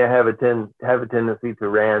Army, I have a tendency to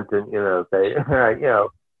rant and, say, all right,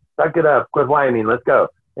 suck it up, quit whining, let's go.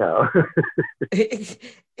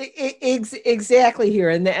 Exactly here,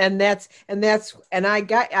 and I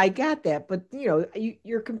got that, but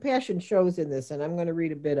your compassion shows in this, and I'm going to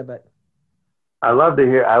read a bit of it. I love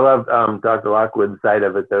Dr. Lockwood's side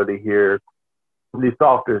of it, though, to hear the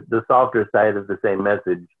softer side of the same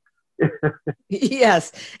message.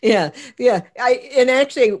 Yes, yeah. And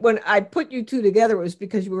actually, when I put you two together, it was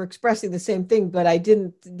because you were expressing the same thing, but they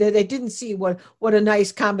didn't see what a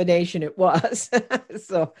nice combination it was.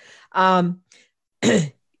 So,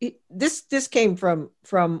 this came from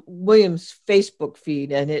William's Facebook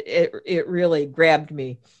feed, and it really grabbed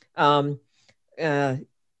me.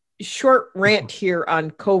 Short rant here on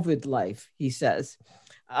COVID life, he says.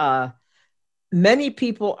 Many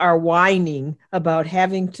people are whining about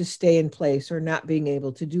having to stay in place or not being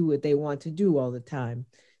able to do what they want to do all the time.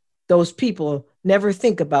 Those people never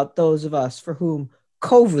think about those of us for whom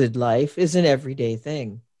COVID life is an everyday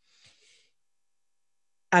thing.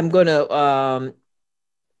 I'm going to,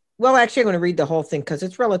 actually, I'm going to read the whole thing because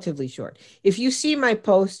it's relatively short. If you see my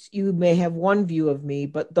posts, you may have one view of me,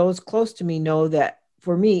 but those close to me know that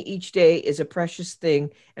for me, each day is a precious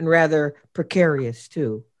thing and rather precarious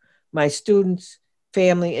too. My students,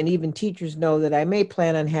 family, and even teachers know that I may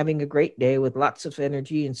plan on having a great day with lots of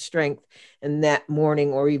energy and strength, and that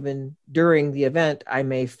morning or even during the event, I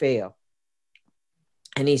may fail.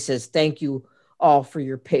 And he says, thank you all for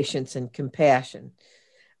your patience and compassion.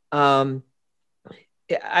 I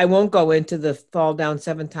won't go into the fall down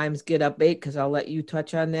 7 times, get up 8, because I'll let you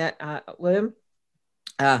touch on that, William.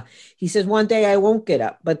 He says, one day I won't get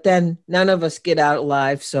up, but then none of us get out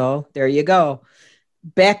alive. So there you go.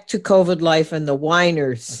 Back to COVID life and the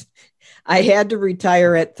whiners. I had to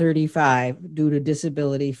retire at 35 due to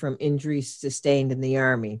disability from injuries sustained in the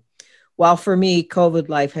Army. While for me, COVID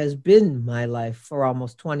life has been my life for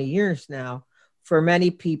almost 20 years now, for many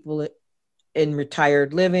people in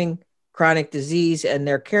retired living, chronic disease, and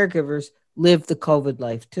their caregivers live the COVID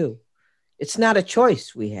life too. It's not a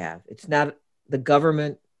choice we have. It's not the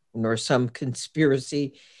government nor some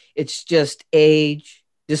conspiracy. It's just age,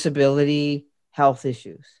 disability, health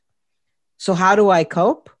issues. So how do I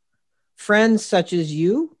cope? Friends such as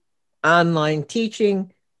you, online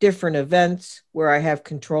teaching, different events where I have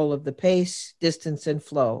control of the pace, distance, and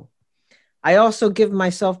flow. I also give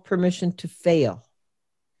myself permission to fail.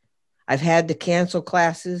 I've had to cancel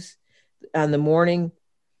classes on the morning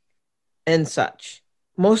and such.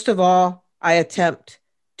 Most of all, I attempt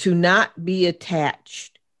to not be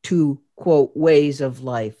attached to, quote, ways of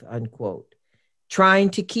life, unquote,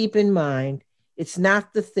 trying to keep in mind it's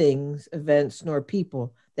not the things, events, nor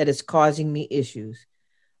people that is causing me issues,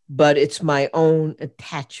 but it's my own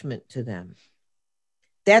attachment to them.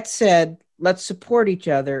 That said, let's support each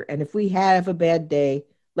other. And if we have a bad day,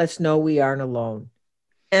 let's know we aren't alone.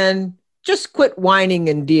 And just quit whining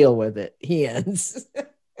and deal with it, he ends.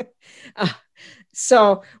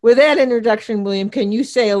 So with that introduction, William, can you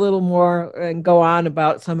say a little more and go on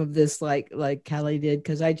about some of this like Kelly did?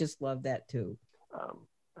 Because I just love that too.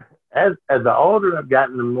 As the older I've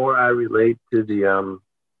gotten, the more I relate to the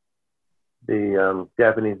the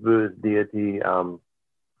Japanese Buddhist deity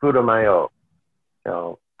Fudomayo. You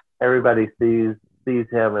know, everybody sees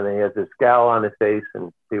him and he has a scowl on his face,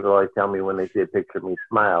 and people always tell me when they see a picture of me,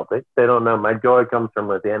 smile. They don't know my joy comes from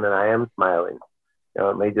within, and I am smiling. You know,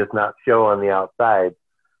 it may just not show on the outside,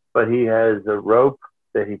 but he has a rope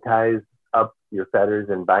that he ties up your fetters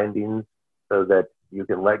and bindings so that you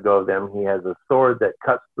can let go of them. He has a sword that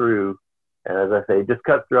cuts through, and as I say, just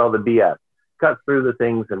cuts through all the BS, cuts through the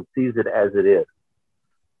things and sees it as it is.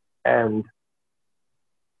 And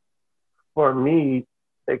for me,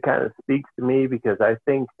 it kind of speaks to me because I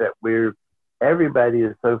think that everybody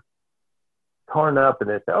is so torn up and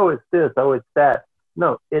it's, oh, it's this, oh, it's that.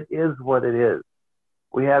 No, it is what it is.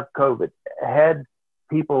 We have COVID. Had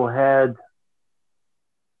we had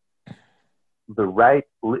the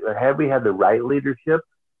right leadership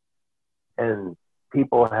and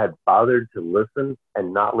people had bothered to listen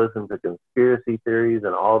and not listen to conspiracy theories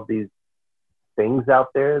and all of these things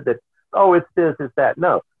out there that, oh, it's this, it's that.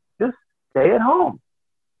 No, just stay at home.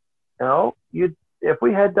 You know, if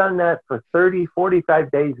we had done that for 30, 45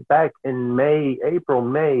 days back in April,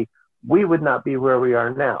 May, we would not be where we are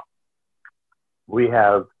now. We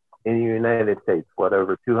have in the United States,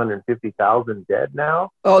 over 250,000 dead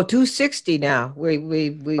now? Oh, 260 now. We've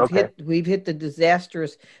hit the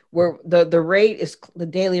disastrous where the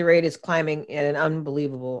daily rate is climbing at an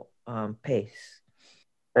unbelievable pace.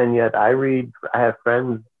 And yet I have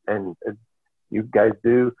friends, and you guys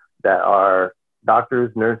do, that are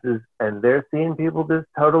doctors, nurses, and they're seeing people just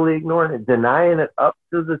totally ignoring it, denying it up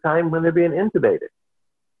to the time when they're being intubated,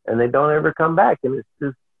 and they don't ever come back. And it's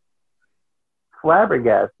just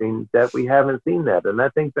flabbergasting that we haven't seen that. And I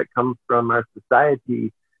think that comes from our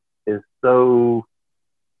society is so,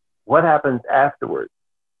 what happens afterwards?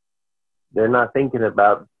 They're not thinking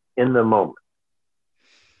about in the moment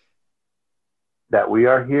that we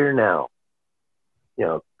are here now. You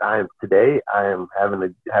know, I am having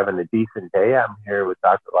a decent day. I'm here with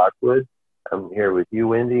Dr. Lockwood. I'm here with you,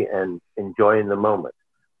 Wendy, and enjoying the moment.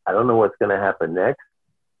 I don't know what's going to happen next.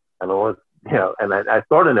 I know what's, and I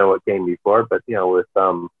sort of know what came before, but with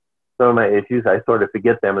some of my issues, I sort of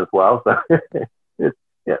forget them as well. So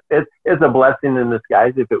it's a blessing in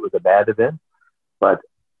disguise if it was a bad event. But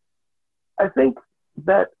I think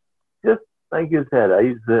that, just like you said, I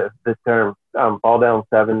use the term fall down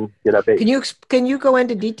 7, get up 8. Can you go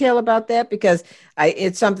into detail about that? Because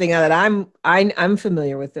it's something that I'm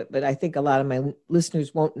familiar with it, but I think a lot of my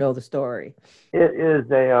listeners won't know the story. It is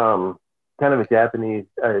a kind of a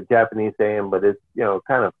Japanese saying, but it's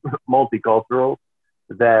kind of multicultural,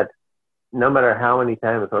 that no matter how many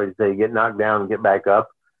times, or you say, get knocked down, get back up.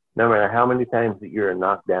 No matter how many times that you're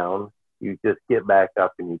knocked down, you just get back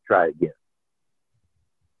up and you try again.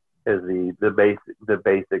 Is the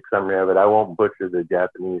basic summary of it. I won't butcher the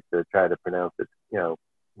Japanese to try to pronounce it,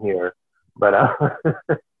 here. But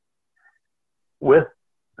with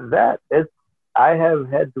that, I have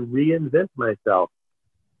had to reinvent myself.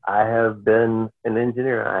 I have been an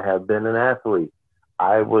engineer. I have been an athlete.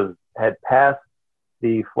 I had passed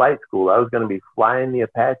the flight school. I was going to be flying the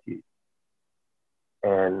Apaches,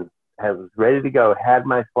 and was ready to go. Had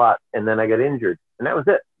my slot, and then I got injured, and that was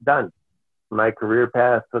it. Done. My career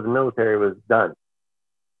path for the military was done,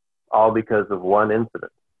 all because of one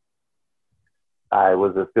incident. I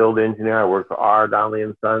was a field engineer. I worked for R. Donnelly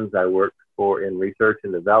and Sons. I worked in research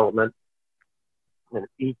and development. And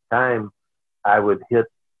each time I would hit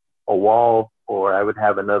a wall, or I would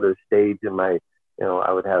have another stage in my,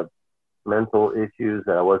 I would have mental issues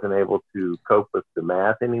that I wasn't able to cope with the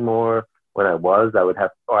math anymore. When I was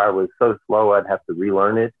so slow, I'd have to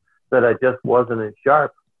relearn it, that I just wasn't as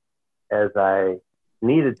sharp as I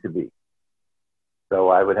needed to be. So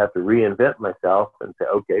I would have to reinvent myself and say,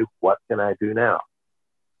 okay, what can I do now?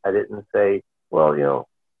 I didn't say, well,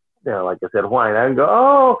 like I said, whine. I didn't go,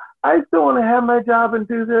 oh, I still want to have my job and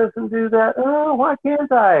do this and do that. Oh, why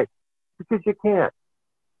can't I? Because you can't.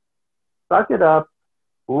 Suck it up,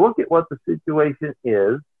 look at what the situation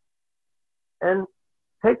is, and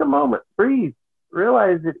take a moment, breathe,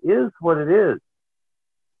 realize it is what it is.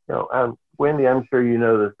 Wendy, I'm sure you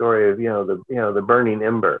know the story of the burning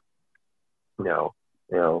ember.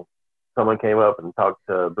 Someone came up and talked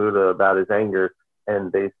to Buddha about his anger,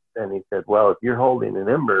 and he said, well, if you're holding an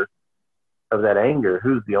ember of that anger,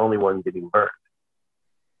 who's the only one getting burned?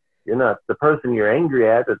 You're not. The person you're angry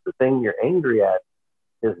at, or the thing you're angry at,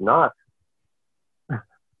 is not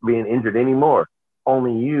being injured anymore.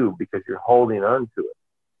 Only you, because you're holding on to it.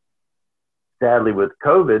 Sadly, with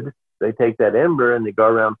COVID, they take that ember and they go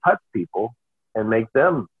around, touch people, and make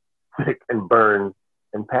them sick and burn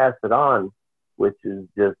and pass it on, which is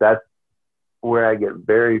just, where I get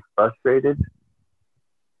very frustrated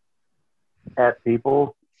at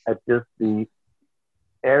people, at just the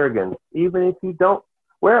arrogance. Even if you don't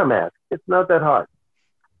wear a mask, it's not that hard.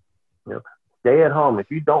 You know, stay at home. If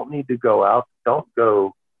you don't need to go out, don't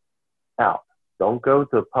go out. Don't go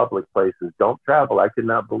to public places. Don't travel. I could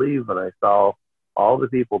not believe when I saw all the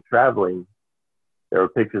people traveling. There were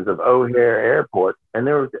pictures of O'Hare Airport, and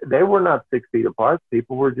they were not 6 feet apart.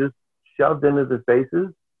 People were just shoved into the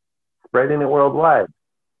spaces, spreading it worldwide.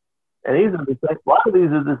 And a lot of these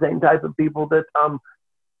are the same type of people that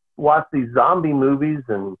watch these zombie movies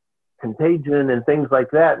and Contagion and things like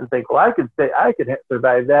that, and think, well, I could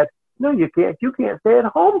survive that. No, you can't. You can't stay at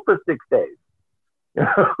home for 6 days.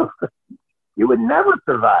 You would never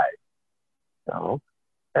survive. You know?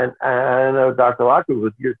 And I know, Dr. Lockwood,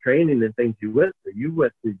 with your training and things you went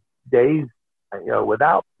through days,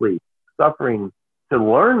 without sleep, suffering to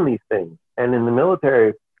learn these things. And in the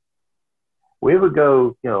military, we would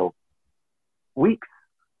go, weeks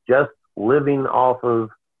just living off of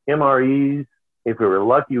MREs. If we were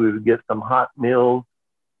lucky, we would get some hot meals,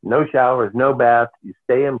 no showers, no baths. You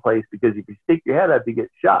stay in place, because if you stick your head up, you get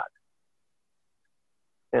shot.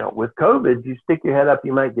 With COVID, you stick your head up,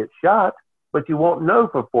 you might get shot, but you won't know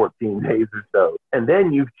for 14 days or so. And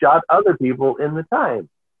then you've shot other people in the time.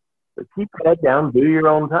 So keep your head down, do your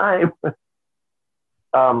own time.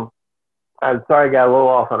 I'm sorry I got a little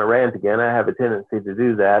off on a rant again. I have a tendency to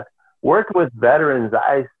do that. Working with veterans,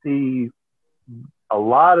 I see a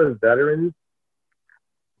lot of veterans,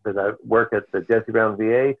 because I work at the Jesse Brown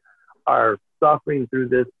VA, are suffering through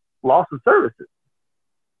this loss of services.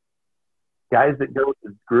 Guys that go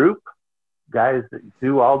to group, guys that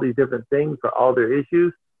do all these different things for all their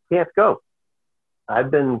issues, can't go.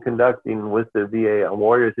 I've been conducting with the VA on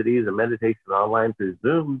Warriors at Ease a meditation online through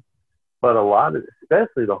Zoom, but a lot of,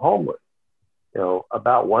 especially the homeless,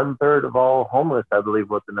 about 1/3 of all homeless, I believe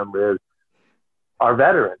what the number is, are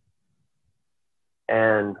veterans.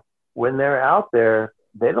 And when they're out there,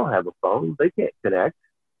 they don't have a phone. They can't connect.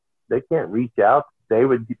 They can't reach out. They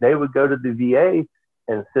would go to the VA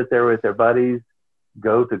and sit there with their buddies,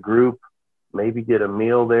 go to group, maybe get a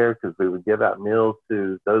meal there, because we would give out meals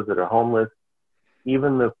to those that are homeless.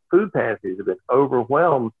 Even the food pantries have been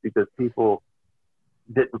overwhelmed because people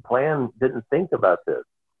didn't think about this.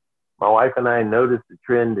 My wife and I noticed a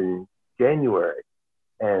trend in January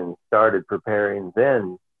and started preparing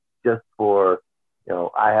then, just for,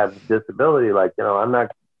 I have a disability, I'm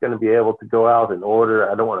not going to be able to go out and order.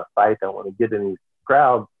 I don't want to fight. I don't want to get in these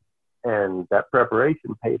crowds. And that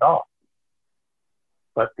preparation paid off.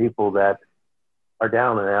 But people that are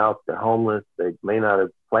down and out, they're homeless, they may not have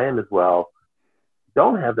planned as well,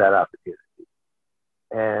 don't have that opportunity.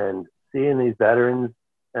 And seeing these veterans,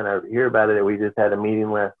 and I hear about it, we just had a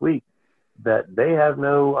meeting last week, that they have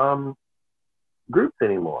no groups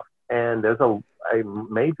anymore. And there's a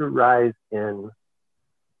major rise in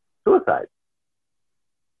suicide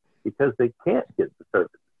because they can't get the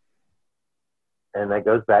services. And that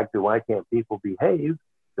goes back to, why can't people behave?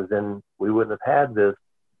 Because then we wouldn't have had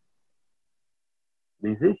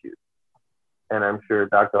these issues. And I'm sure,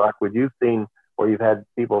 Dr. Lockwood, you've seen where you've had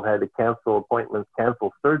people have had to cancel appointments,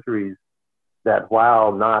 cancel surgeries, that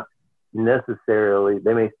while not necessarily,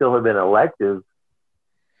 they may still have been elective,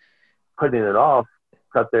 putting it off,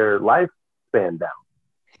 cut their lifespan down.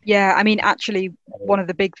 Yeah, I mean, actually, one of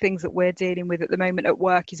the big things that we're dealing with at the moment at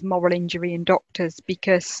work is moral injury in doctors,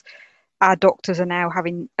 because our doctors are now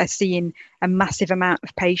seeing a massive amount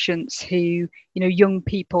of patients who, young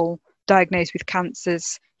people diagnosed with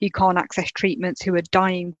cancers who can't access treatments, who are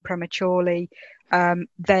dying prematurely.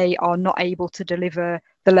 They are not able to deliver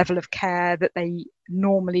the level of care that they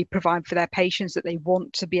normally provide for their patients, that they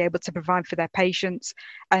want to be able to provide for their patients.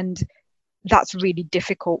 And that's really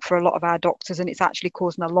difficult for a lot of our doctors, and it's actually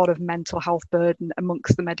causing a lot of mental health burden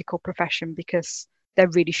amongst the medical profession, because they're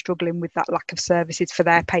really struggling with that lack of services for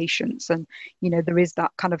their patients. And there is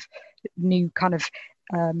that kind of new kind of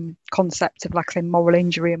concept of, like I say, moral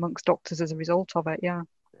injury amongst doctors as a result of it. Yeah,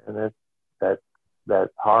 and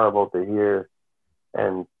that's horrible to hear.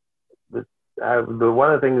 And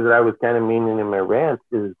one of the things that I was kind of meaning in my rant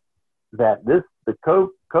is that the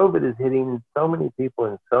COVID is hitting so many people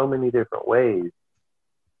in so many different ways,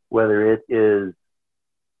 whether it is,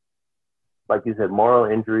 like you said, moral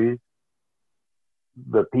injuries,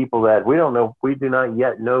 the people that we do not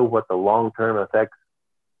yet know what the long-term effects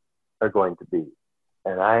are going to be.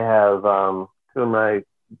 And I have two of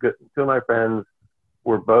my friends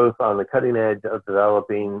were both on the cutting edge of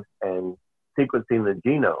developing and sequencing the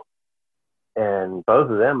genome. And both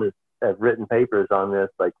of them have written papers on this.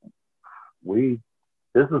 Like, we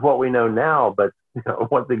this is what we know now, but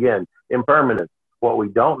once again, impermanence. What we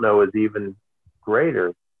don't know is even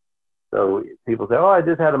greater. So people say, oh, I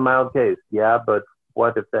just had a mild case. Yeah, but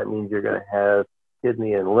what if that means you're going to have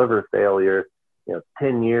kidney and liver failure,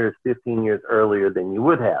 10 years, 15 years earlier than you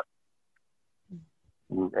would have?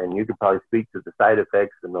 And you can probably speak to the side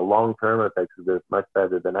effects and the long-term effects of this much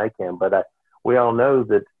better than I can. But we all know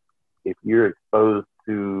that if you're exposed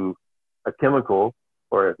to a chemical,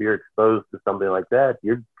 or if you're exposed to something like that,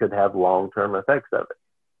 you could have long-term effects of it.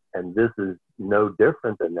 And this is no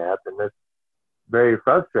different than that. And that's very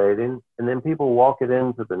frustrating. And then people walk it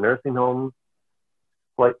into the nursing homes.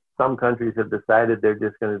 Like some countries have decided they're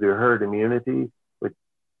just going to do herd immunity, which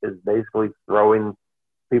is basically throwing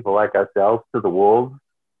people like ourselves to the wolves.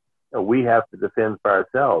 We have to defend for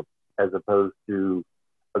ourselves, as opposed to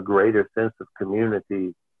a greater sense of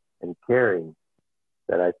community and caring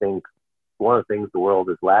that I think one of the things the world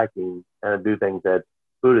is lacking. And I do think that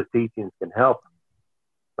Buddhist teachings can help,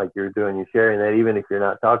 like you're doing. You're sharing that even if you're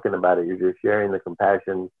not talking about it, you're just sharing the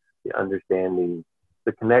compassion, the understanding,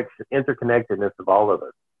 the connection, interconnectedness of all of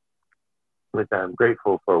us, which I'm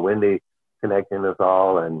grateful for Wendy connecting us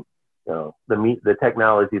all. And the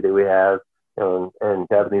technology that we have, and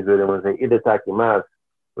Japanese Buddhism would say "itadakimasu,"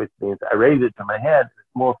 which means I raise it to my head.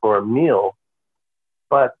 It's more for a meal,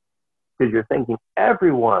 but because you're thinking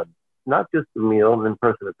everyone, not just the meal and the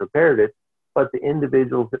person that prepared it, but the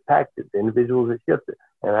individuals that packed it, the individuals that shipped it.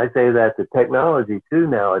 And I say that to technology too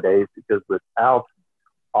nowadays, because without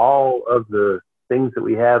all of the things that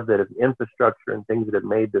we have that have infrastructure and things that have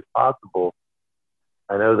made this possible,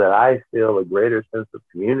 I know that I feel a greater sense of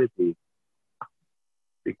community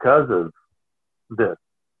because of this.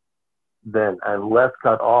 Then I'm less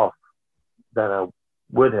cut off than I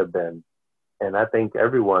would have been. And I think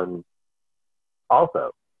everyone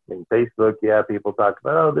also, I mean, Facebook, yeah, people talk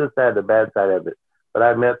about, oh, this, that, the bad side of it. But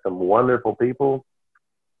I've met some wonderful people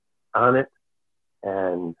on it,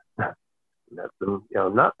 and met some,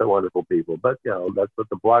 not so wonderful people, but, that's what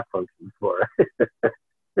the block functions for.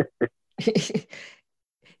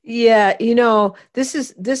 Yeah, this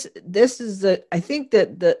is I think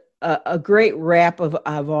that a great wrap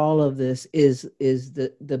of all of this is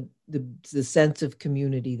the sense of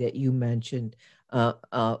community that you mentioned,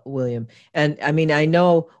 William. And I mean, I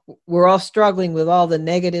know we're all struggling with all the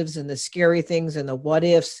negatives and the scary things and the what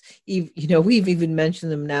ifs. We've even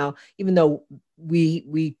mentioned them now, even though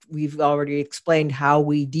we've already explained how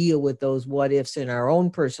we deal with those what ifs in our own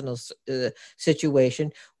personal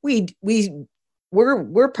situation.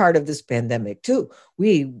 We're part of this pandemic too.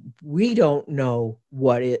 We don't know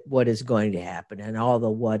what is going to happen and all the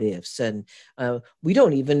what ifs, and we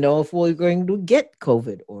don't even know if we're going to get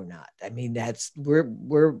COVID or not. I mean,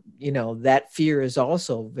 we're that fear is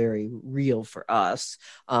also very real for us.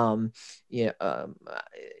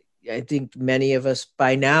 I think many of us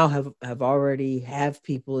by now have already have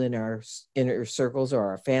people in our inner circles or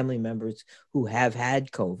our family members who have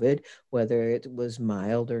had COVID, whether it was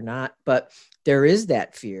mild or not. But there is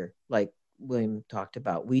that fear, like William talked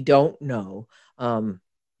about. We don't know.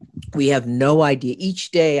 We have no idea.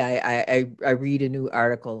 Each day I read a new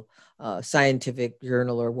article, scientific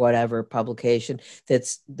journal or whatever publication,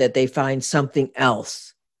 that they find something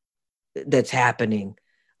else that's happening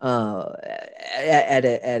at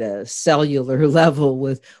a cellular level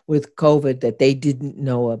with COVID that they didn't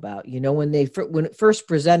know about. When it first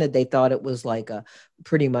presented, they thought it was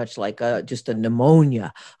pretty much like just a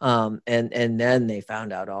pneumonia, and then they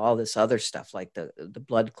found out all this other stuff like the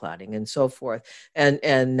blood clotting and so forth,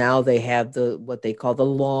 and now they have what they call the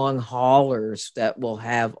long haulers that will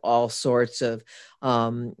have all sorts of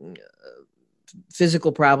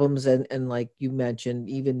physical problems and like you mentioned,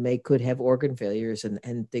 even could have organ failures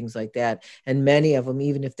and things like that. And many of them,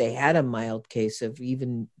 even if they had a mild case of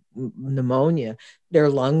even pneumonia, their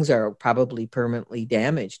lungs are probably permanently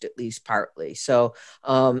damaged, at least partly. So,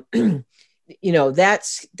 that's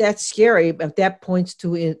scary, but that points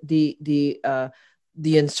to the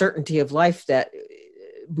uncertainty of life that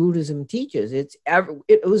Buddhism teaches. It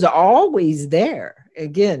was always there.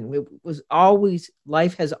 Again,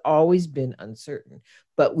 life has always been uncertain,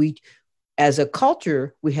 but we, as a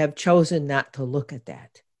culture, we have chosen not to look at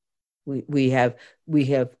that. We have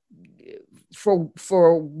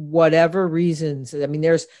for whatever reasons. I mean,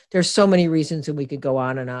 there's so many reasons, and we could go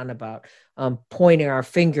on and on about pointing our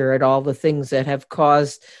finger at all the things that have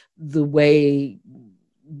caused the way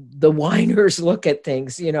the whiners look at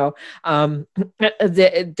things. There's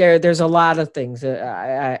a lot of things.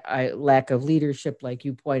 I lack of leadership, like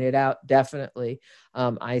you pointed out, definitely.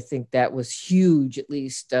 I think that was huge, at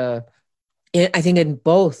least I think in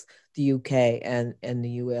both the UK and the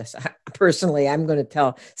US. Personally, I'm going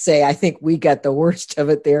to say I think we got the worst of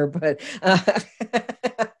it there, but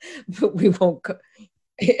but we won't.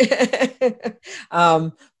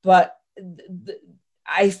 But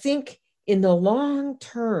I think in the long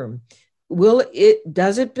term,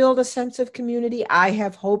 does it build a sense of community? I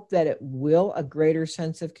have hope that it will, a greater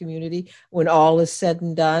sense of community when all is said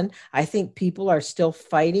and done. I think people are still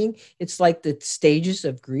fighting. It's like the stages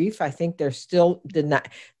of grief. I think they're still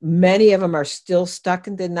many of them are still stuck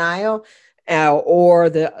in denial. Or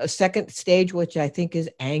the second stage, which I think is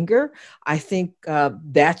anger. I think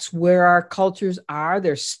that's where our cultures are.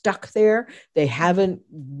 They're stuck there. They haven't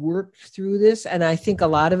worked through this. And I think a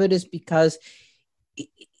lot of it is because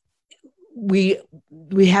we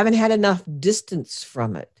haven't had enough distance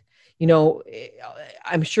from it. You know,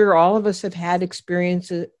 I'm sure all of us have had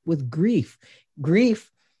experiences with grief.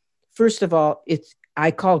 Grief, first of all,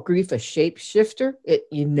 I call grief a shapeshifter.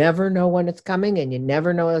 You never know when it's coming, and you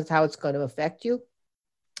never know how it's going to affect you.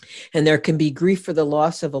 And there can be grief for the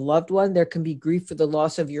loss of a loved one. There can be grief for the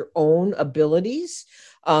loss of your own abilities.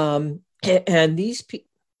 And these people,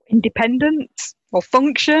 independence or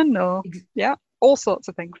function, or all sorts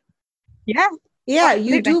of things. Yeah,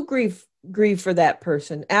 absolutely. You do grieve for that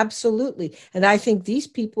person, absolutely. And I think these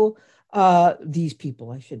people, I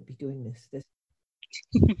shouldn't be doing this.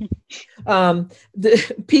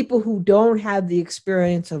 The people who don't have the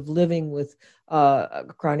experience of living with a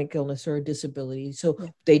chronic illness or a disability, so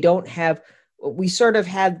they don't have. We sort of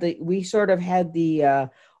had the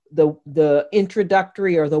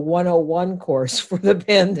introductory or the 101 course for the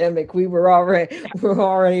pandemic. We were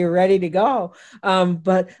already ready to go.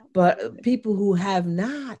 But people who have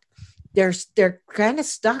not, they're kind of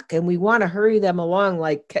stuck, and we want to hurry them along.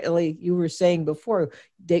 Like Kelly, you were saying before,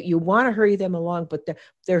 that you want to hurry them along, but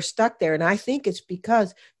they're stuck there. And I think it's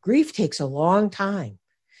because grief takes a long time,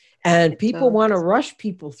 and people want to rush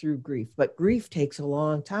people through grief, but grief takes a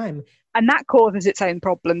long time. And that causes its own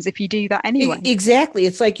problems if you do that anyway. Exactly.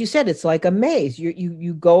 It's like you said, it's like a maze.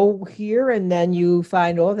 You go here and then you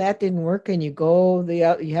find, oh, that didn't work. And you go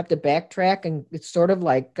you have to backtrack, and it's sort of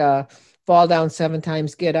like fall down 7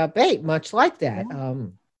 times, get up 8, much like that.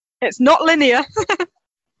 It's not linear.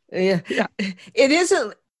 Yeah. It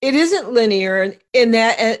isn't linear in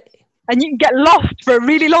that. And you can get lost for a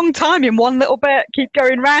really long time in one little bit, keep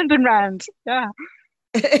going round and round. Yeah.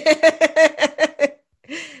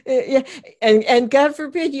 Yeah, and God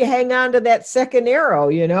forbid you hang on to that second arrow,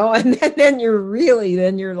 and then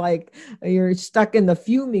you're stuck in the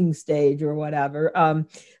fuming stage or whatever.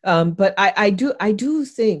 But I do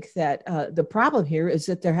think that the problem here is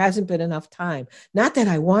that there hasn't been enough time. Not that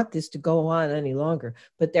I want this to go on any longer,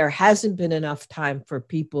 but there hasn't been enough time for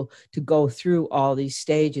people to go through all these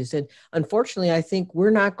stages. And unfortunately, I think we're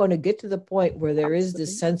not going to get to the point where there is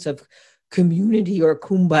this sense of community or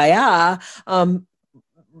kumbaya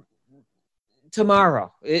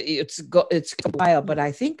tomorrow. It's a while, but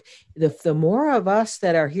I think the more of us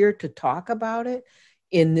that are here to talk about it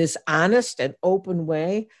in this honest and open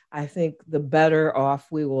way, I think the better off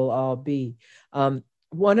we will all be.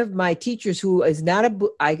 One of my teachers, who is not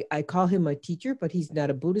I call him a teacher, but he's not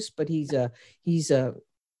a Buddhist, but he's a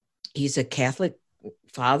Catholic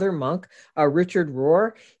father monk, Richard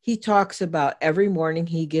Rohr. He talks about every morning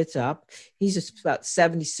he gets up. He's about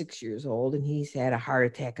 76 years old, and he's had a heart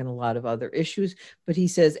attack and a lot of other issues. But he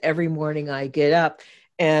says, every morning I get up,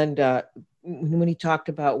 and when he talked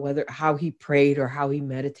about how he prayed or how he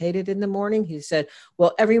meditated in the morning, he said,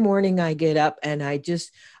 well, every morning I get up and I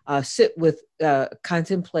just sit with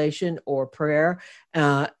contemplation or prayer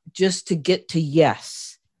just to get to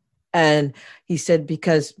yes. And he said,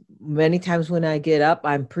 because many times when I get up,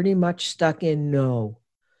 I'm pretty much stuck in no,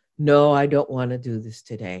 I don't want to do this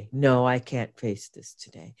today. No, I can't face this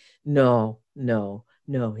today. No.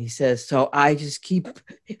 He says, so I just keep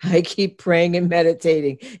praying and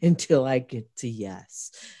meditating until I get to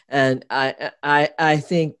yes. And I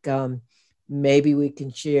think maybe we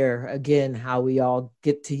can share again how we all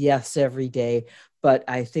get to yes every day. But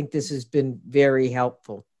I think this has been very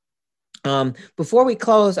helpful. Before we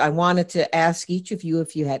close, I wanted to ask each of you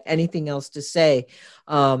if you had anything else to say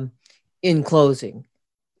in closing.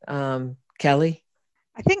 Kelly?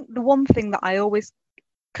 I think the one thing that I always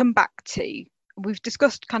come back to, we've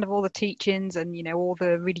discussed kind of all the teachings and, all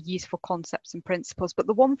the really useful concepts and principles, but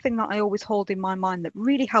the one thing that I always hold in my mind that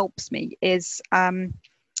really helps me is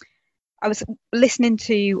I was listening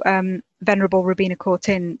to Venerable Rubina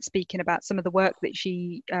Cortin speaking about some of the work that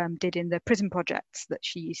she did in the prison projects that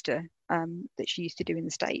she used to do in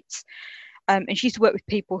the States, and she used to work with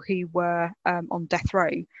people who were on death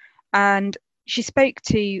row, and she spoke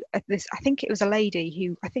to this, I think it was a lady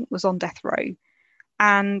who I think was on death row,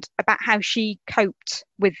 and about how she coped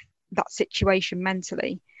with that situation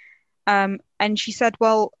mentally. And she said,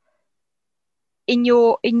 well, in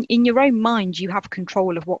your own mind, you have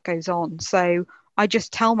control of what goes on. So I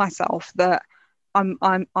just tell myself that I'm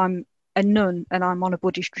a nun and I'm on a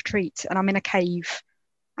Buddhist retreat and I'm in a cave,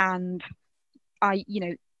 and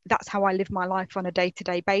that's how I live my life on a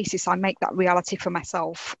day-to-day basis. I make that reality for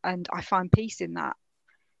myself and I find peace in that.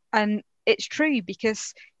 And it's true,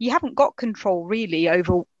 because you haven't got control really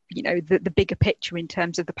over, the bigger picture in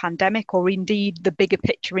terms of the pandemic, or indeed the bigger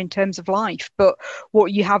picture in terms of life. But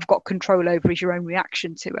what you have got control over is your own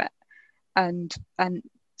reaction to it. And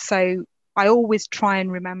so I always try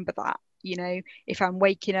and remember that. If I'm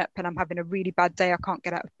waking up and I'm having a really bad day, I can't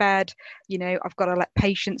get out of bed, I've got to let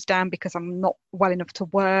patients down because I'm not well enough to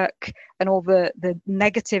work, and all the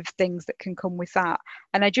negative things that can come with that.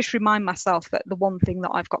 And I just remind myself that the one thing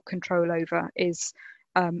that I've got control over is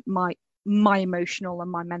my emotional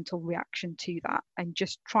and my mental reaction to that, and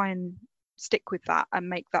just try and stick with that and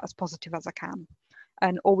make that as positive as I can,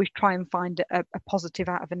 and always try and find a positive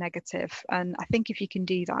out of a negative. And I think if you can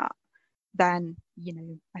do that, then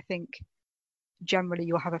I think generally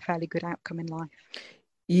you'll have a fairly good outcome in life.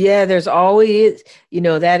 Yeah, there's always,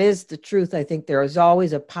 that is the truth. I think there is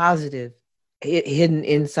always a positive hidden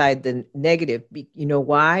inside the negative.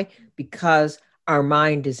 Why? Because our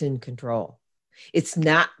mind is in control. It's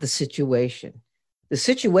not the situation. The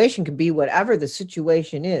situation can be whatever the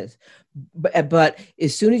situation is. But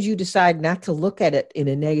as soon as you decide not to look at it in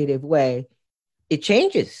a negative way, it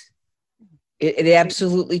changes. It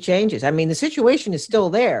absolutely changes. I mean, the situation is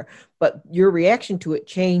still there, but your reaction to it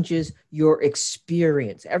changes your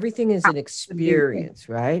experience. Everything is an experience,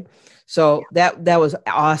 right? So that was an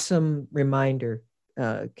awesome reminder,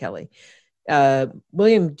 Kelly.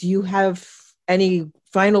 William, do you have any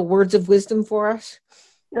final words of wisdom for us?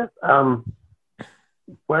 Yes.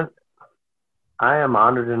 When I am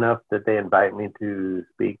honored enough that they invite me to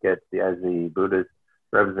speak as the Buddhist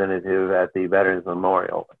representative at the Veterans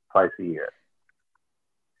Memorial twice a year.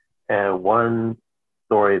 And one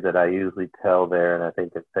story that I usually tell there, and I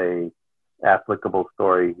think it's a applicable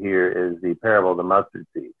story here, is the parable of the mustard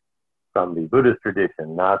seed from the Buddhist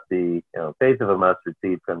tradition, not the faith of a mustard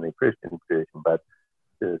seed from the Christian tradition, but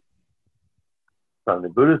from the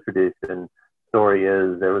Buddhist tradition. Story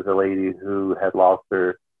is there was a lady who had lost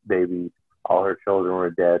her baby, all her children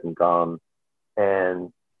were dead and gone,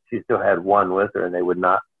 and she still had one with her, and she would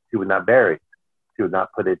not bury it. She would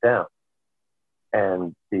not put it down.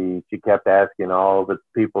 And she kept asking all the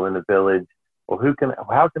people in the village, well,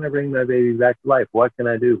 how can I bring my baby back to life? What can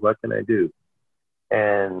I do? What can I do?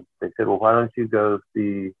 And they said, well, why don't you go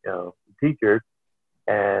see the teacher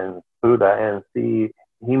and Buddha and see,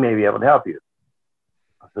 he may be able to help you.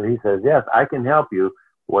 So he says, yes, I can help you.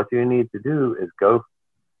 What you need to do is go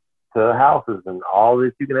to houses and all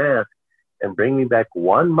that you can ask and bring me back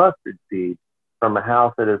one mustard seed from a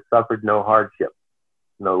house that has suffered no hardship,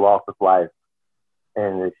 no loss of life.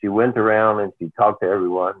 And she went around and she talked to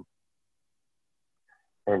everyone,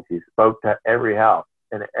 and she spoke to every house,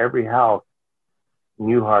 and every house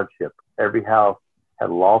knew hardship. Every house had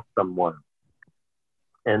lost someone.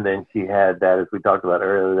 And then she had that, as we talked about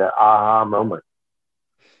earlier, that aha moment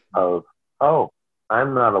of, oh,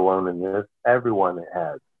 I'm not alone in this. Everyone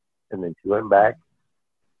has. And then she went back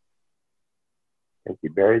and she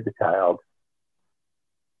buried the child,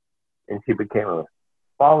 and she became a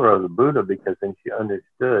follower of the Buddha, because then she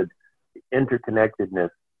understood the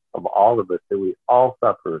interconnectedness of all of us, that we all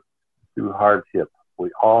suffer through hardship.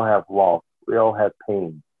 We all have loss. We all have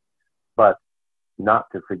pain. But not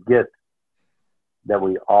to forget that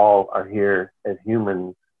we all are here as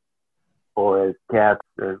humans, or as cats,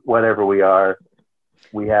 or whatever we are.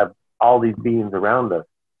 We have all these beings around us,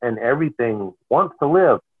 and everything wants to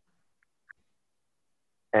live.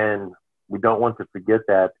 And we don't want to forget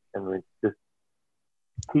that, and we just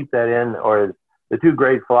keep that in. Or as the two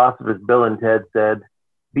great philosophers, Bill and Ted, said,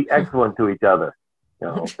 be excellent to each other.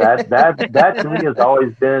 That to me has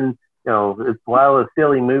always been, while a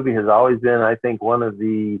silly movie, has always been, I think, one of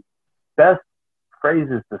the best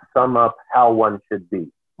phrases to sum up how one should be.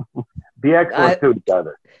 Be excellent to each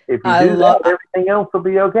other. If you do that, everything else will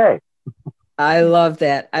be okay. I love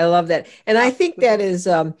that. And I think that is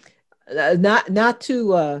not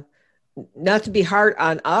to be hard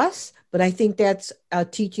on us, but I think that's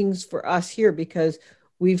teachings for us here, because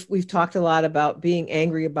we've talked a lot about being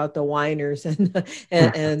angry about the whiners and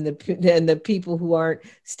the people who aren't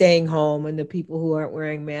staying home and the people who aren't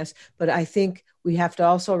wearing masks. But I think we have to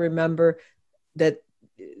also remember that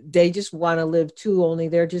they just want to live too, only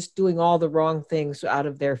they're just doing all the wrong things out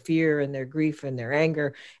of their fear and their grief and their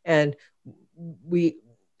anger. And we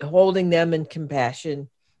holding them in compassion,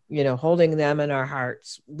 holding them in our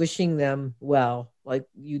hearts, wishing them well, like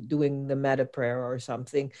you doing the metta prayer or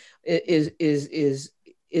something, is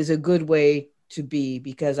a good way to be,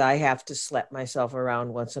 because I have to slap myself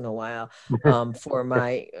around once in a while for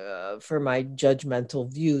my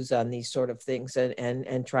judgmental views on these sort of things,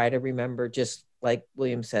 and try to remember, just like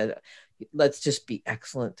William said, let's just be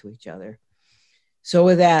excellent to each other. So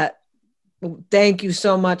with that, thank you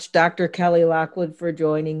so much, Dr. Kelly Lockwood, for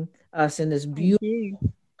joining us in this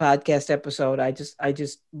beautiful podcast episode. I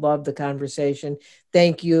just love the conversation.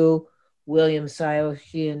 Thank you, William Seiyo,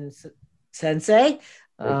 Shehan Sensei,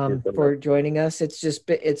 for joining us.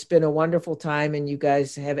 It's been a wonderful time, and you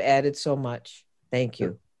guys have added so much. Thank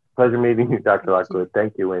you. Pleasure meeting you, Dr. Lockwood.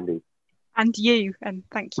 Thank you, Wendy. And you, and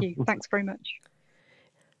thank you. Thanks very much.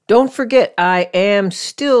 Don't forget, I am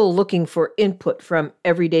still looking for input from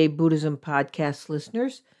Everyday Buddhism podcast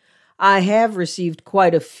listeners. I have received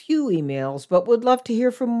quite a few emails, but would love to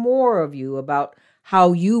hear from more of you about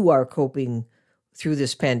how you are coping through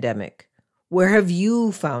this pandemic. Where have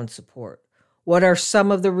you found support? What are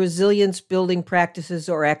some of the resilience-building practices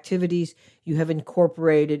or activities you have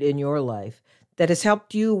incorporated in your life that has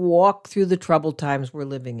helped you walk through the troubled times we're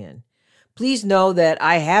living in? Please know that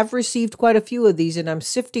I have received quite a few of these, and I'm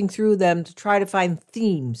sifting through them to try to find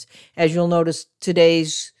themes. As you'll notice,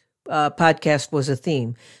 today's podcast was a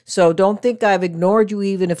theme. So don't think I've ignored you,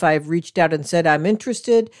 even if I've reached out and said I'm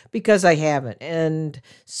interested, because I haven't. And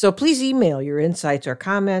so please email your insights or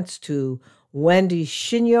comments to Wendy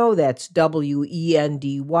Shinyo, that's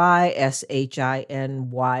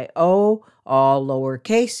WendyShinyo, all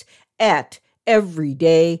lowercase, at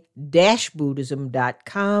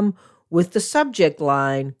everyday-buddhism.com, with the subject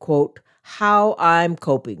line, quote, "How I'm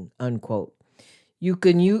coping," unquote. You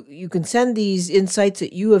can send these insights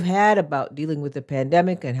that you have had about dealing with the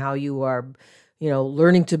pandemic and how you are,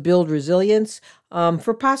 learning to build resilience,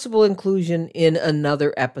 for possible inclusion in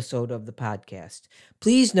another episode of the podcast.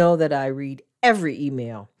 Please know that I read every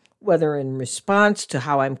email, whether in response to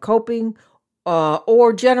how I'm coping,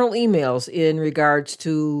 or general emails in regards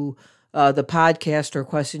to the podcast or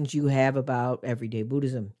questions you have about everyday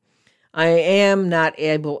Buddhism. I am not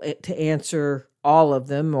able to answer all of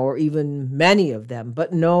them or even many of them,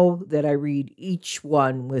 but know that I read each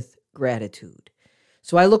one with gratitude.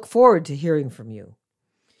 So I look forward to hearing from you.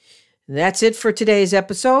 And that's it for today's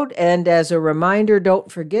episode. And as a reminder,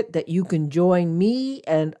 don't forget that you can join me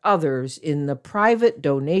and others in the private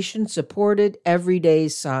donation-supported Everyday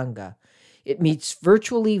Sangha. It meets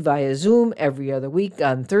virtually via Zoom every other week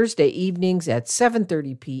on Thursday evenings at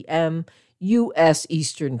 7:30 p.m. U.S.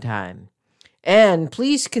 Eastern Time. And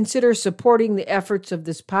please consider supporting the efforts of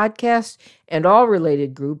this podcast and all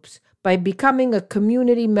related groups by becoming a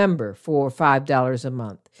community member for $5 a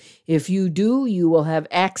month. If you do, you will have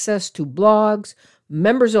access to blogs,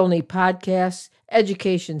 members-only podcasts,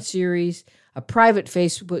 education series, a private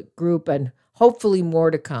Facebook group, and hopefully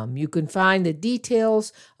more to come. You can find the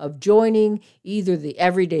details of joining either the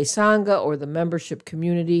Everyday Sangha or the membership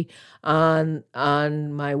community on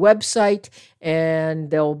my website,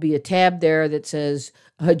 and there will be a tab there that says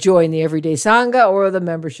join the Everyday Sangha or the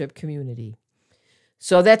membership community.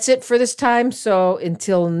 So that's it for this time. So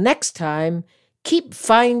until next time, keep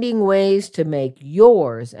finding ways to make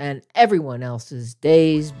yours and everyone else's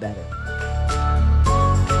days better.